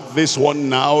must mark this one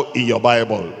now in your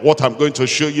Bible. What I'm going to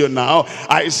show you now,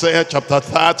 Isaiah chapter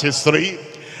 33.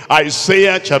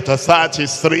 Isaiah chapter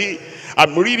 33.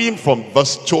 I'm reading from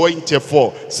verse 24.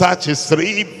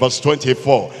 33 verse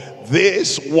 24.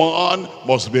 This one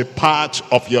must be part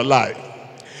of your life.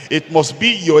 It must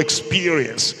be your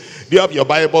experience. Do you have your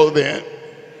Bible there?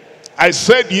 I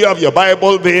said, do you have your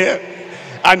Bible there?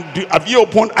 And have you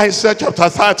opened Isaiah chapter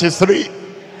 33?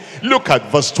 Look at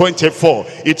verse 24.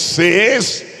 It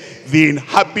says, the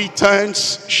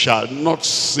inhabitants shall not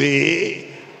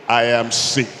say, I am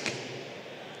sick.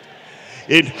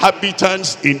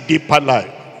 Inhabitants in deeper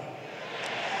life.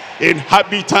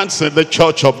 Inhabitants in the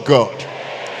church of God.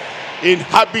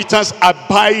 Inhabitants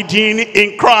abiding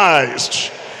in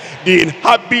Christ. The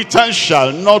inhabitants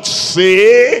shall not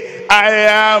say, I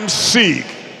am sick.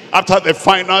 After the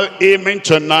final amen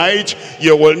tonight,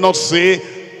 you will not say,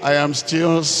 I am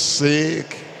still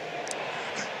sick.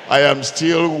 I am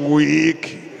still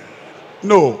weak.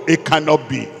 No, it cannot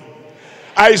be.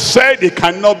 I said it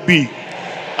cannot be.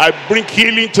 I bring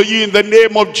healing to you in the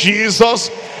name of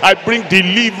Jesus. I bring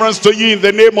deliverance to you in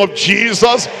the name of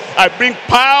Jesus. I bring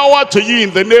power to you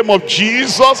in the name of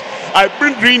Jesus. I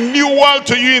bring renewal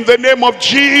to you in the name of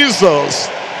Jesus.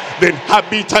 The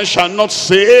inhabitants shall not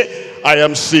say, I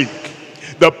am sick.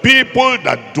 The people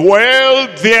that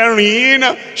dwell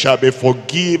therein shall be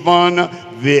forgiven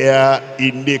their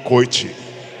iniquity.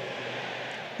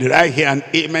 Did I hear an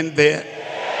amen there?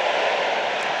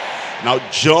 Now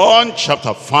John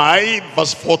chapter 5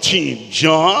 verse 14.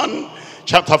 John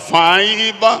chapter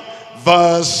 5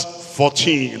 verse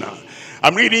 14.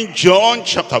 I'm reading John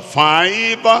chapter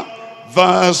 5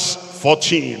 verse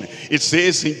 14. It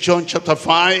says in John chapter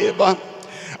 5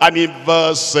 and in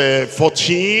verse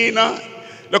 14,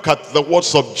 look at the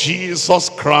words of Jesus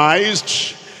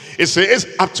Christ. It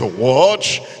says,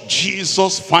 afterwards,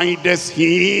 Jesus findeth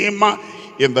him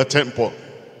in the temple.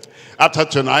 After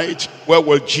tonight, where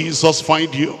will Jesus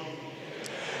find you?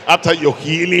 After your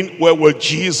healing, where will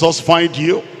Jesus find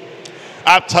you?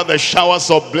 After the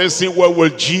showers of blessing, where will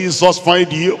Jesus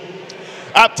find you?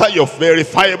 After your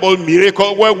verifiable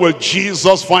miracle, where will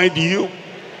Jesus find you?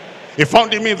 He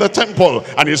found him in the temple,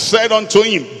 and he said unto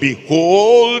him,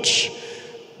 behold,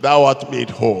 thou art made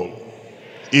whole.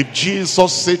 If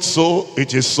Jesus said so,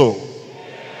 it is so.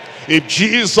 If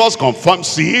Jesus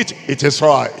confirms it, it is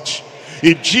right.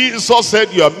 If Jesus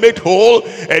said you are made whole,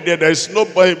 and there is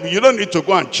nobody, you don't need to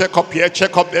go and check up here,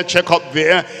 check up there, check up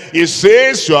there. He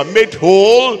says you are made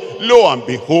whole. Lo and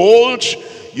behold,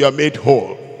 you are made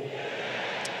whole.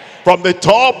 From the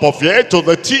top of your head to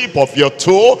the tip of your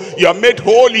toe, you are made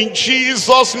whole in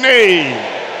Jesus'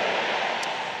 name.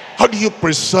 How do you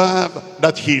preserve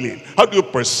that healing? How do you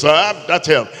preserve that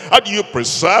health? How do you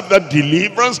preserve that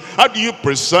deliverance? How do you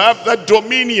preserve that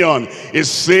dominion? It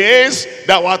says,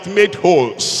 thou art made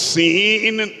whole.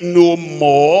 Sin no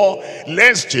more,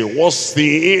 lest a worse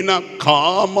sin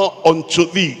come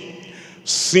unto thee.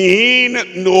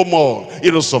 Sin no more.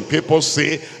 You know, some people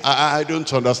say, I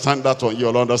don't understand that one.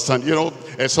 You'll understand. You know,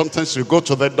 sometimes you go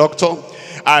to the doctor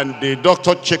and the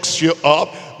doctor checks you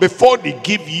up. Before they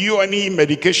give you any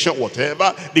medication,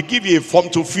 whatever, they give you a form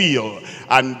to fill.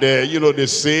 And, you know, they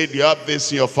say, do you have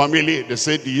this in your family? They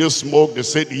say, do you smoke? They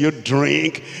say, do you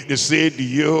drink? They say, do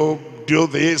you do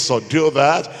this or do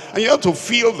that? And you have to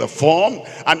fill the form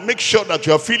and make sure that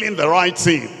you are filling the right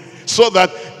thing, so that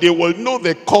they will know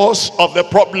the cause of the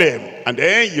problem. And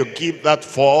then you give that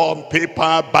form,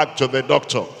 paper, back to the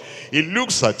doctor. He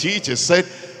looks at it, he said,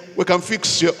 we can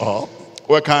fix you up.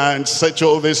 We can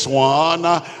settle this one,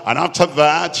 and after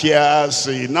that, yes,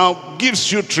 he now gives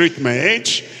you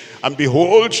treatment, and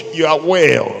behold, you are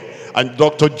well. And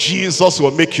Dr. Jesus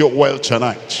will make you well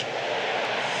tonight.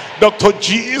 Dr.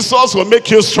 Jesus will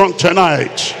make you strong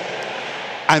tonight.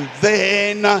 And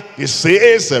then he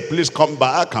says, please come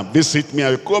back and visit me. I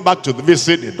will go back to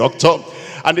visit the doctor.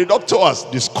 And the doctor has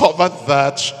discovered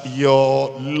that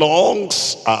your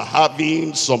lungs are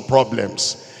having some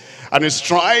problems. And he's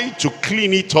trying to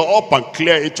clean it up and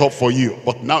clear it up for you.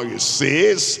 But now he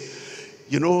says,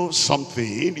 you know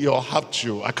something, you have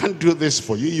to, I can't do this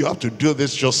for you, you have to do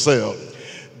this yourself.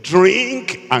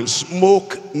 Drink and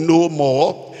smoke no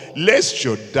more, lest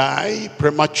you die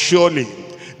prematurely.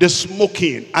 The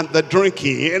smoking and the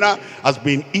drinking has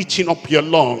been eating up your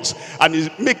lungs, and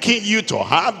is making you to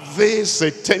have this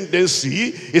tendency.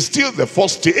 It's still the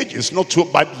first stage, it's not too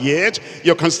bad yet,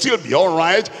 you can still be all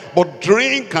right, but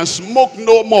drink and smoke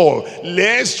no more,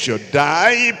 lest you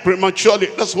die prematurely.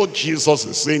 That's what Jesus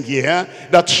is saying here,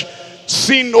 that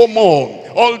sin no more.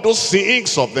 All those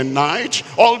things of the night,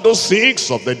 all those things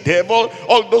of the devil,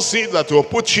 all those things that will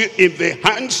put you in the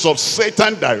hands of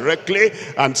Satan directly,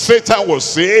 and Satan will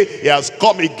say, he has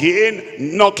come again,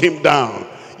 knock him down.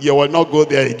 You will not go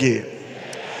there again.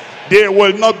 They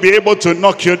will not be able to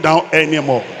knock you down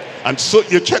anymore. And so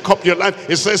you check up your life.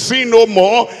 It says, sin no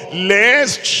more,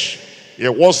 lest a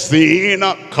worse thing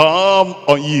come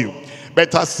on you.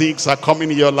 Better things are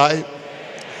coming in your life.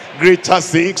 Greater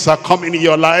things are coming in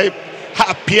your life.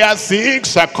 Happier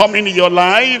things are coming in your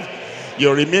life.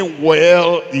 You remain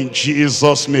well in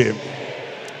Jesus' name.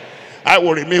 I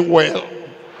will remain well.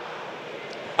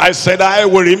 I said I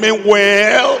will remain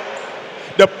well.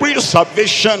 The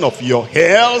preservation of your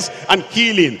health and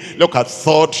healing. Look at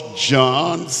 3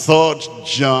 John.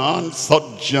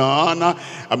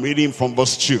 I'm reading from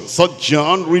verse 2. 3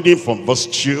 John, reading from verse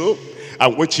 2.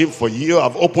 I'm waiting for you.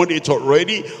 I've opened it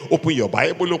already. Open your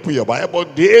Bible, open your Bible.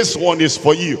 This one is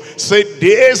for you. Say,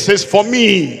 this is for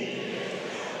me.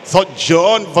 3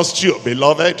 John verse 2.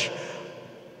 Beloved,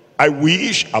 I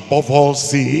wish above all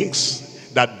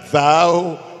things that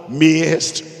thou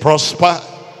mayest prosper.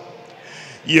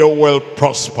 You will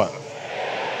prosper.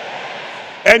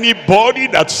 Anybody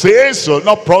that says you'll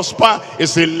not prosper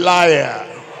is a liar.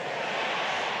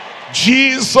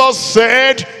 Jesus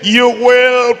said you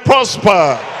will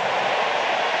prosper.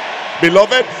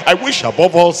 Beloved, I wish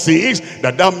above all things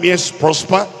that thou mayest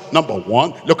prosper. Number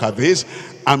one, look at this.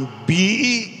 And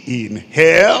be in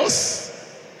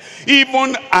health,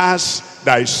 even as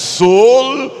thy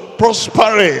soul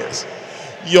prospereth.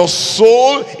 Your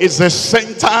soul is the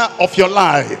center of your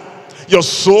life. Your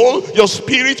soul, your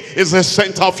spirit is the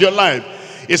center of your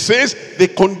life. It says the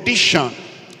condition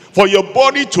for your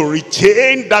body to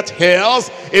retain that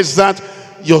health is that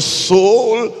your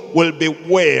soul will be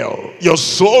well. Your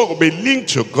soul will be linked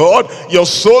to God. Your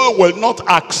soul will not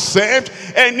accept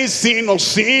any sin of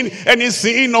sin, any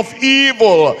sin of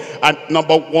evil. And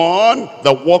number one,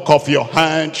 the work of your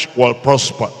hand will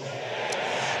prosper.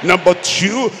 Number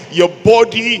two, your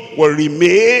body will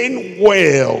remain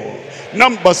well.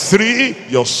 Number three,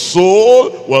 your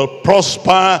soul will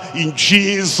prosper in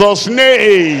Jesus'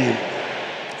 name.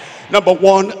 Number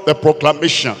one, the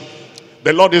proclamation.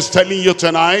 The Lord is telling you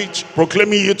tonight,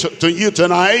 proclaiming you to you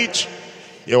tonight,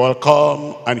 He will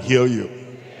come and heal you.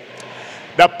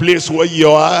 That place where you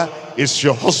are is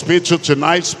your hospital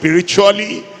tonight.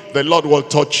 Spiritually, the Lord will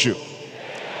touch you.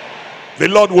 The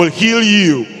Lord will heal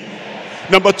you.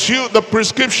 Number two, the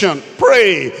prescription.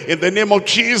 Pray in the name of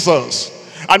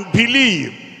Jesus and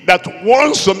believe that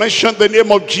once you mention the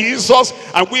name of Jesus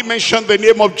and we mention the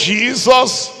name of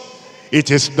Jesus,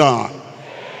 it is done.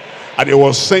 And He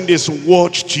will send His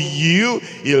word to you.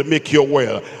 He'll make you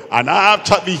well. And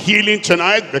after the healing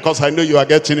tonight, because I know you are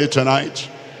getting it tonight.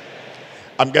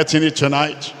 I'm getting it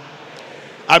tonight.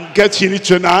 I'm getting it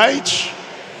tonight.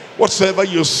 Whatsoever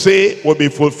you say will be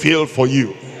fulfilled for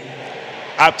you.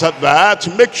 After that,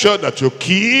 make sure that you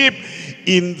keep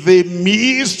in the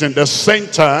midst, in the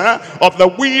center of the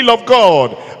will of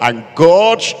God. And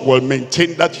God will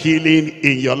maintain that healing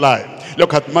in your life.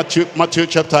 Look at Matthew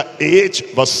chapter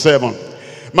 8, verse 7.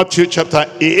 Matthew chapter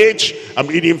 8, I'm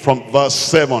reading from verse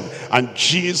 7. And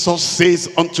Jesus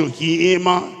says unto him,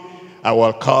 I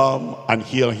will come and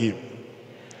heal him.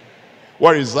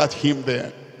 Where is that him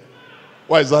there?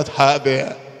 Where is that her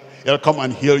there? He'll come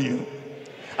and heal you.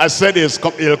 I said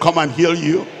he'll come and heal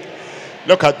you.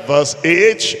 Look at verse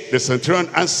 8. The centurion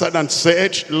answered and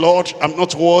said, Lord, I'm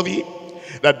not worthy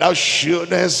that thou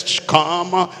shouldest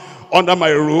come under my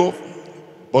roof,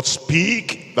 but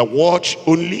speak the word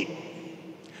only.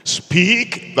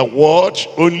 Speak the word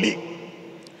only.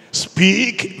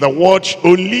 Speak the word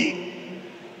only.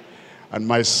 And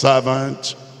my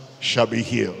servant shall be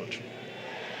healed.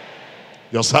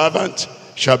 Your servant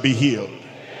shall be healed.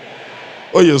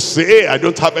 Oh, you say, I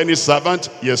don't have any servant.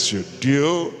 Yes, you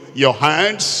do. Your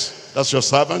hands, that's your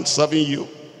servant serving you.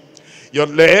 Your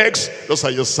legs, those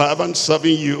are your servants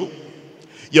serving you.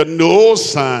 Your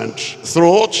nose and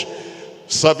throat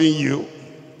serving you.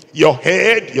 Your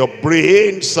head, your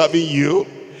brain serving you.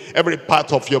 Every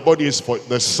part of your body is for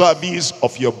the service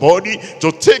of your body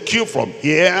to take you from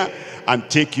here and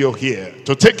take you here.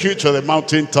 To take you to the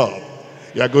mountaintop.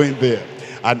 You are going there.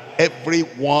 And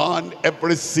everyone,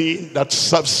 everything that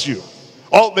serves you,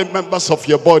 all the members of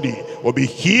your body will be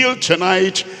healed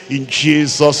tonight in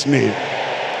Jesus' name.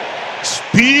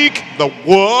 Speak the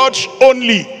word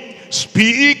only.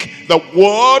 Speak the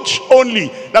word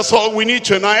only. That's all we need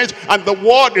tonight. And the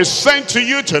word is sent to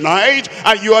you tonight,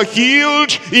 and you are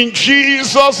healed in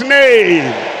Jesus'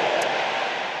 name.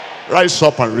 Rise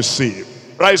up and receive.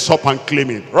 Rise up and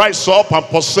claim it. Rise up and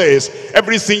possess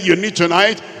everything you need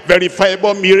tonight.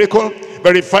 Verifiable miracle,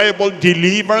 verifiable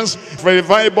deliverance,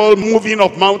 verifiable moving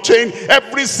of mountain.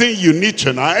 Everything you need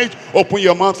tonight. Open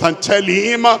your mouth and tell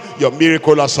him, your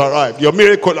miracle has arrived. Your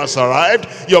miracle has arrived.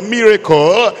 Your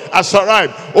miracle has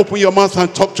arrived. Open your mouth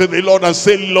and talk to the Lord and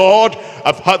say, Lord,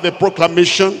 I've heard the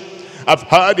proclamation. I've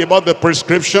heard about the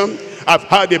prescription. I've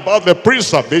heard about the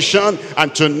preservation.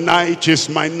 And tonight is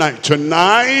my night.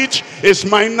 Tonight is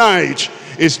my night.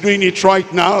 It's doing it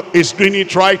right now. It's doing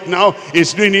it right now.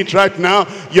 It's doing it right now.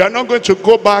 You are not going to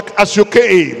go back as you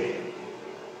came.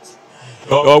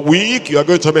 You are weak. You are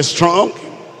going to be strong.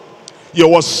 You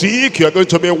were sick. You are going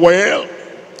to be well.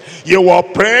 You were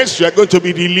oppressed. You are going to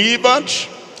be delivered.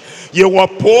 You were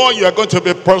poor. You are going to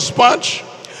be prospered.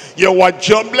 You were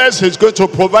jobless. He's going to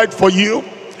provide for you.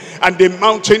 And the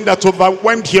mountain that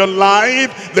overwhelmed your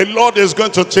life, the Lord is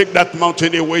going to take that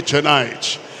mountain away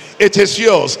tonight. It is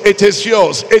yours. It is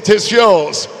yours. It is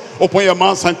yours. Open your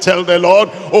mouth and tell the Lord.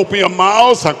 Open your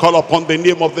mouth and call upon the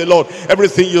name of the Lord.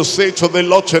 Everything you say to the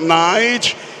Lord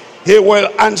tonight, he will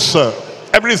answer.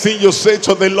 Everything you say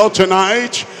to the Lord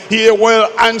tonight, he will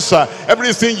answer.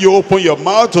 Everything you open your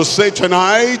mouth to say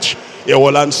tonight, he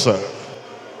will answer.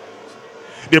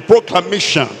 The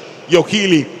proclamation, your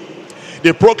healing.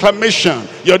 The proclamation,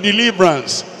 your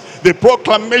deliverance. The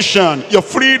proclamation, your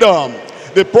freedom.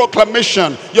 The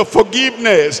proclamation, your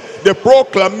forgiveness. The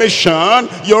proclamation,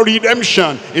 your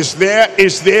redemption is there,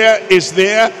 is there, is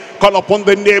there. Call upon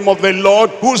the name of the Lord.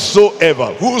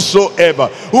 Whosoever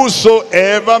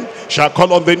shall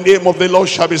call on the name of the Lord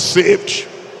shall be saved.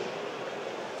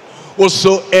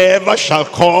 Whosoever shall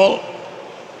call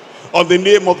on the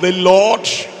name of the Lord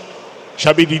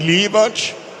shall be delivered.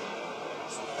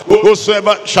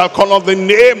 Whosoever shall call on the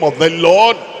name of the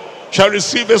Lord shall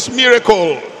receive his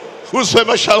miracle.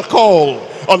 Whosoever shall call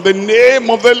on the name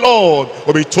of the Lord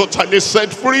will be totally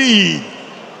set free.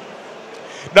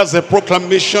 That's a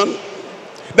proclamation.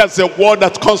 That's a word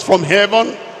that comes from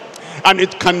heaven. And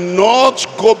it cannot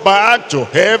go back to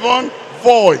heaven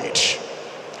void.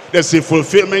 There's a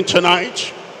fulfillment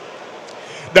tonight.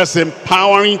 There's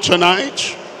empowering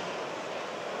tonight.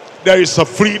 There is a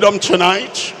freedom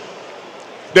tonight.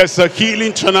 There's a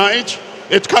healing tonight.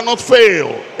 It cannot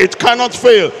fail. It cannot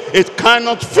fail. It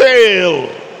cannot fail.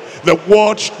 The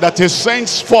word that is sent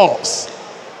forth.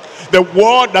 The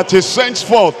word that is sent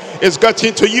forth is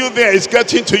getting to you there. It's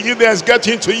getting to you there. It's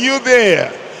getting to you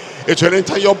there. It will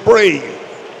enter your brain.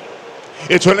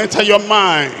 It will enter your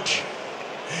mind.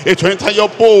 It will enter your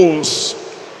bones.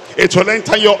 It will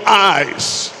enter your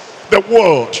eyes. The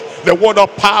word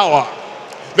of power,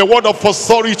 the word of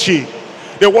authority,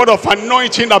 the word of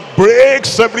anointing that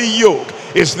breaks every yoke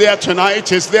is there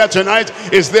tonight, is there tonight,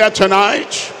 is there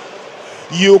tonight.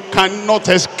 You cannot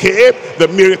escape the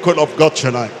miracle of God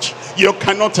tonight. You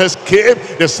cannot escape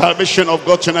the salvation of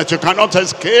God tonight. You cannot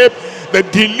escape the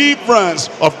deliverance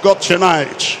of God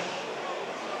tonight.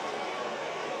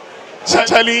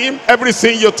 Tell him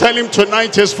everything you tell him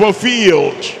tonight is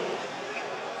fulfilled.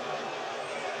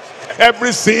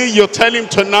 Everything you tell him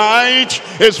tonight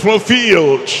is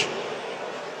fulfilled.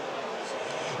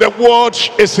 The word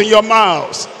is in your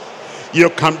mouth. You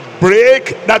can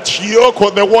break that yoke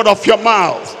with the word of your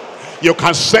mouth. You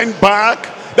can send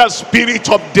back that spirit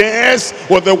of death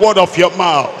with the word of your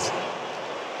mouth.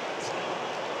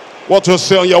 What to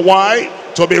say on your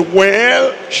wife to be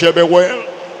well, she'll be well.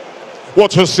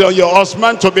 What to say on your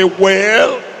husband to be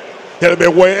well, he'll be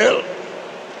well.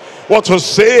 What to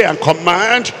say and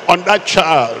command on that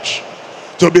child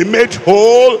to be made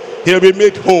whole, he'll be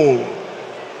made whole.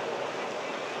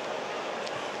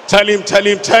 Tell him, tell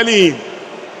him, tell him.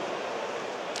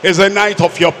 It's the night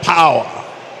of your power.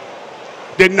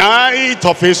 The night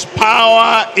of his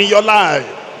power in your life.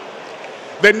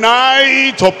 The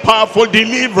night of powerful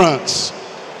deliverance.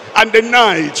 And the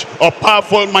night of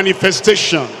powerful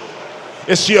manifestation.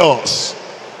 It's yours.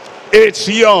 It's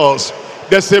yours.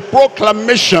 There's a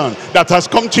proclamation that has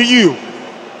come to you.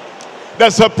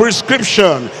 There's a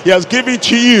prescription he has given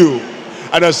to you.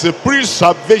 And there's a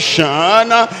preservation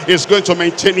is going to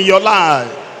maintain in your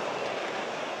life.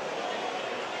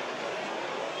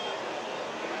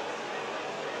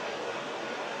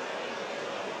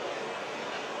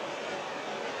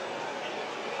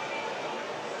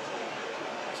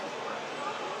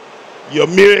 Your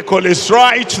miracle is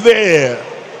right there.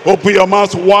 Open your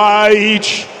mouth wide,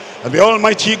 and the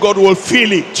Almighty God will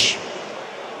fill it.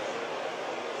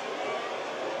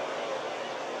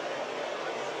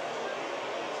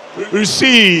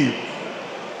 Receive.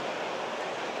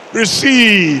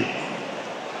 Receive.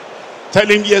 Tell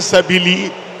him, yes, I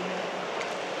believe.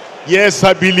 Yes,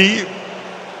 I believe.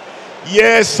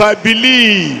 Yes, I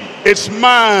believe. It's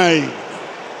mine.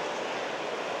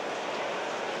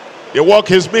 The work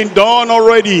has been done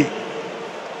already.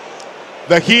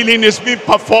 The healing is being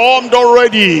performed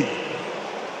already.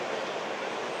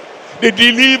 The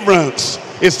deliverance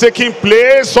is taking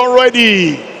place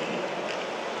already.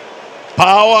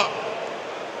 Power,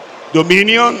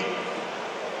 dominion,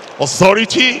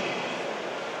 authority,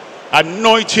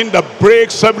 anointing that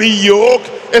breaks every yoke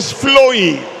is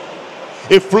flowing.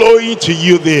 It's flowing to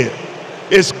you there.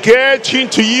 It's getting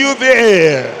to you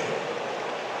there.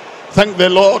 Thank the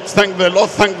Lord, thank the Lord,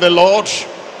 thank the Lord.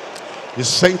 He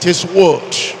sent his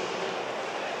word.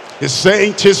 He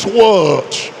sent his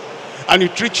word. And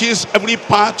it reaches every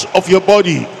part of your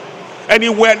body.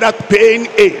 Anywhere that pain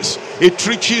is, it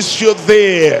reaches you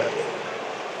there.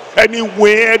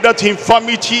 Anywhere that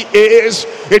infirmity is,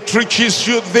 it reaches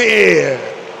you there.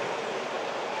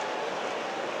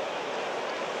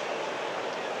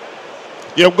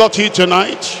 You've got it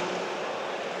tonight.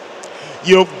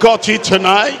 You've got it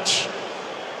tonight.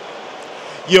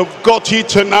 You've got it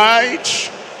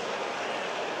tonight.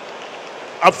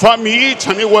 Affirm it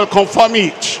and he will confirm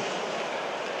it.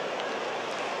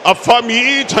 Affirm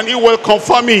it and he will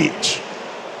confirm it.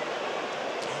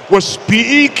 Will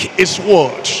speak his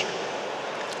word.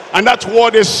 And that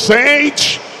word is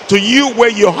sent to you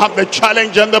where you have the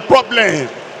challenge and the problem.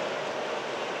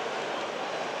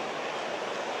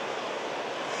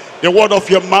 The word of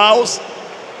your mouth,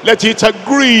 let it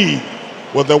agree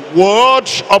with the word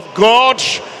of God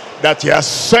that he has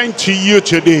sent to you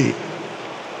today.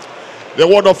 The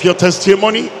word of your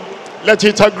testimony, let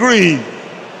it agree.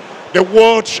 The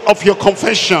word of your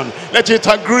confession, let it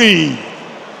agree.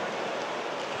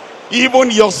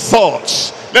 Even your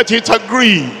thoughts, let it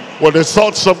agree with the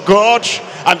thoughts of God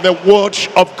and the word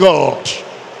of God.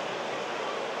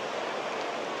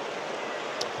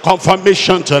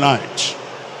 Confirmation tonight.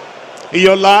 In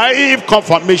your life,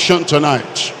 confirmation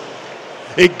tonight.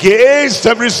 Against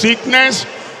every sickness,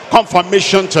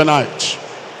 confirmation tonight.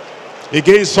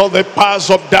 Against all the powers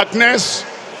of darkness,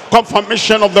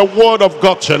 confirmation of the word of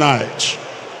God tonight.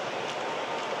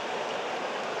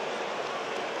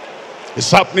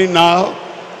 It's happening now.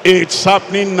 It's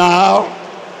happening now.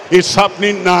 It's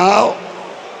happening now.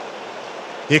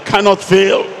 He cannot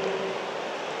fail.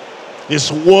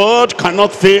 His word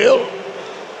cannot fail.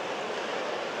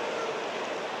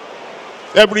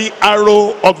 Every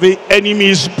arrow of the enemy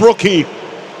is broken.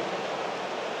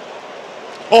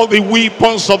 All the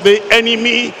weapons of the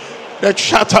enemy, they're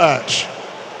shattered.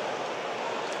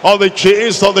 All the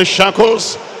chains, all the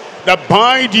shackles that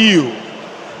bind you,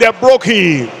 they're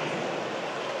broken.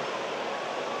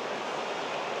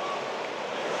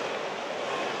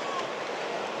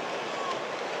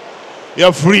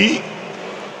 You're free.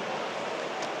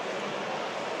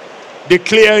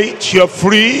 Declare it, you're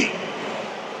free.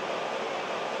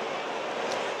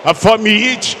 Affirm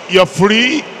it, you're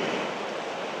free.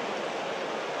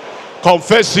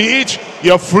 Confess it,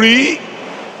 you're free.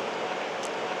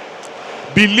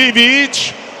 Believe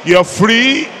it, you're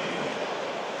free.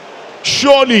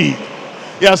 Surely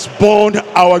he has borne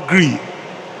our grief.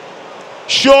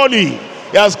 Surely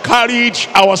he has carried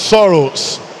our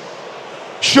sorrows.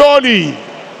 Surely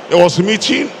he was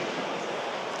meeting.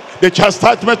 The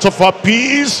chastisement of our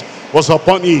peace was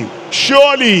upon him.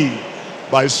 Surely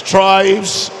by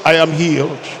stripes I am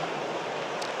healed.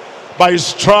 By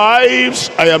stripes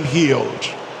I am healed.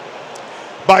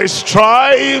 By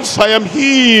stripes I am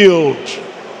healed.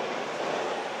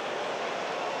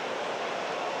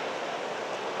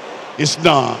 It's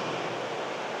done.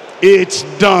 It's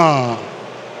done.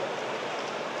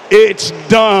 It's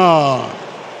done.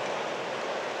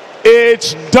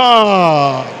 It's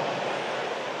done.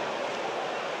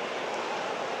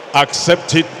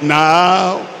 Accept it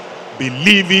now.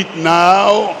 Believe it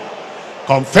now.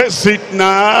 Confess it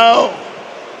now.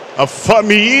 Affirm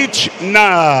it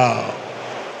now.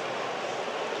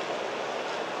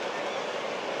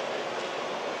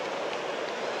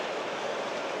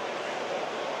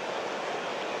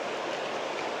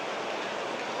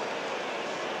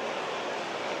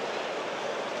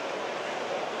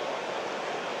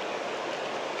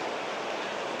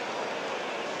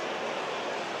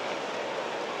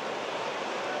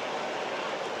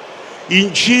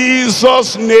 In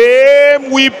Jesus'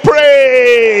 name we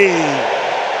pray.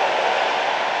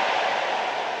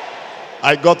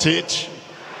 I got it.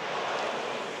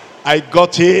 I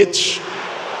got it.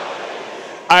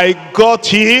 I got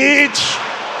it.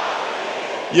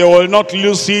 You will not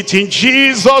lose it in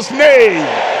Jesus' name.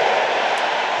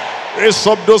 Raise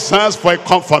up those hands for a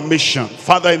confirmation.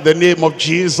 Father, in the name of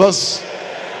Jesus,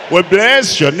 we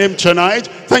bless your name tonight.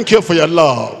 Thank you for your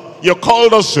love. You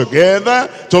called us together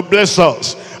to bless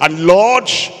us. And Lord,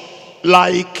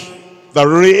 like the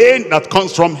rain that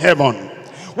comes from heaven,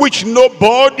 which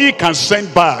nobody can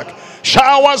send back,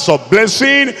 showers of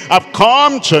blessing have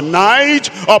come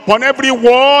tonight upon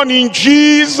everyone in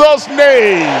Jesus'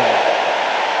 name.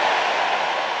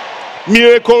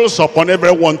 Miracles upon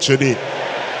everyone today.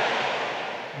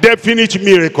 Definite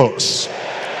miracles.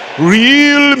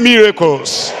 Real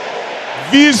miracles.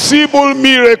 Visible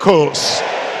miracles.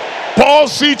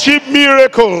 Positive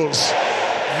miracles.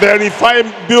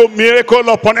 Verifiable miracle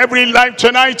upon every life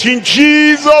tonight in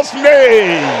Jesus'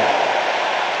 name.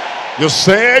 You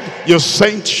said you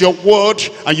sent your word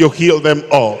and you healed them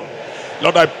all.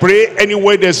 Lord, I pray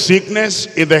anywhere there's sickness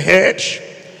in the head,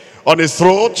 on the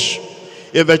throat,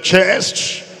 in the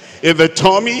chest, in the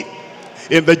tummy,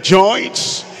 in the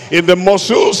joints, in the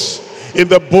muscles, in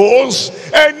the bones,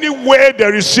 anywhere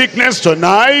there is sickness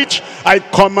tonight, I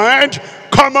command,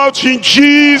 come out in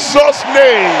Jesus'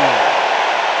 name.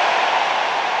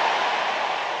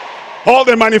 All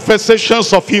the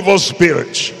manifestations of evil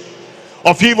spirit,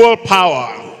 of evil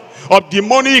power, of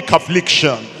demonic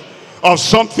affliction, of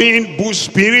something, bush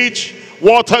spirit,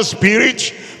 water spirit,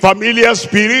 familiar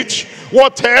spirit,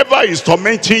 whatever is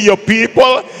tormenting your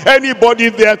people, anybody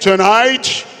there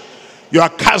tonight, you are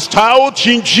cast out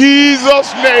in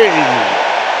Jesus' name.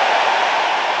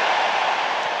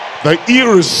 The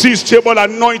irresistible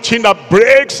anointing that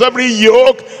breaks every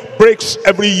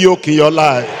yoke in your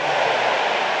life.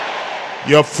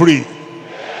 You're free.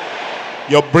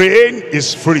 Your brain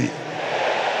is free.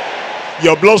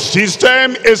 Your blood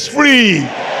system is free.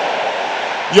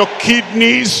 Your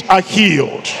kidneys are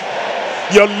healed.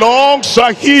 Your lungs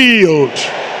are healed.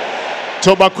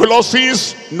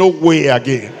 Tuberculosis, no way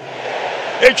again.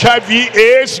 HIV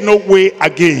AIDS, no way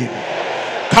again.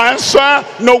 Cancer,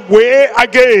 no way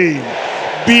again.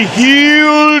 Be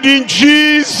healed in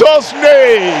Jesus'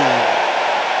 name.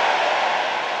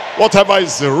 Whatever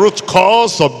is the root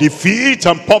cause of defeat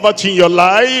and poverty in your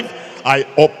life, I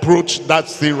uproot that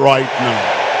thing right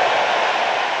now.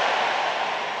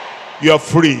 You are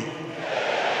free.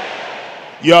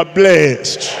 You are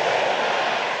blessed.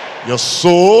 Your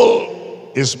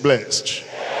soul is blessed.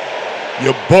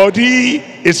 Your body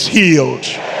is healed.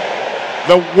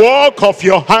 The work of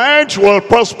your hand will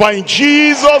prosper in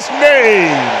Jesus'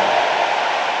 name.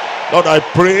 Lord, I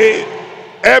pray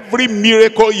every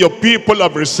miracle your people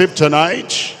have received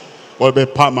tonight will be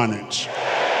permanent.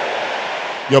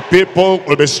 Your people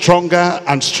will be stronger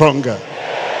and stronger.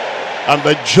 And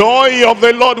the joy of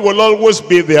the Lord will always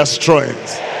be their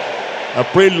strength. I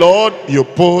pray, Lord, you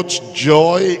put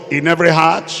joy in every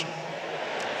heart,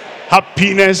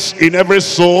 happiness in every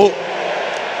soul,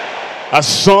 a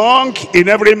song in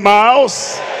every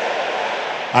mouth,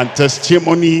 and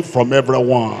testimony from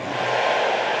everyone.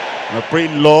 And I pray,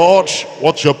 Lord,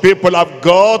 what your people have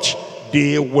got,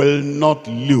 they will not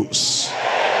lose.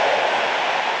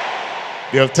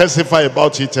 They'll testify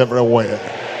about it everywhere.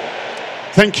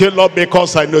 Thank you, Lord,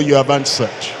 because I know you have answered.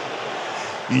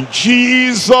 In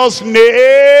Jesus'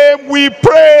 name we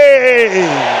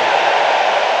pray.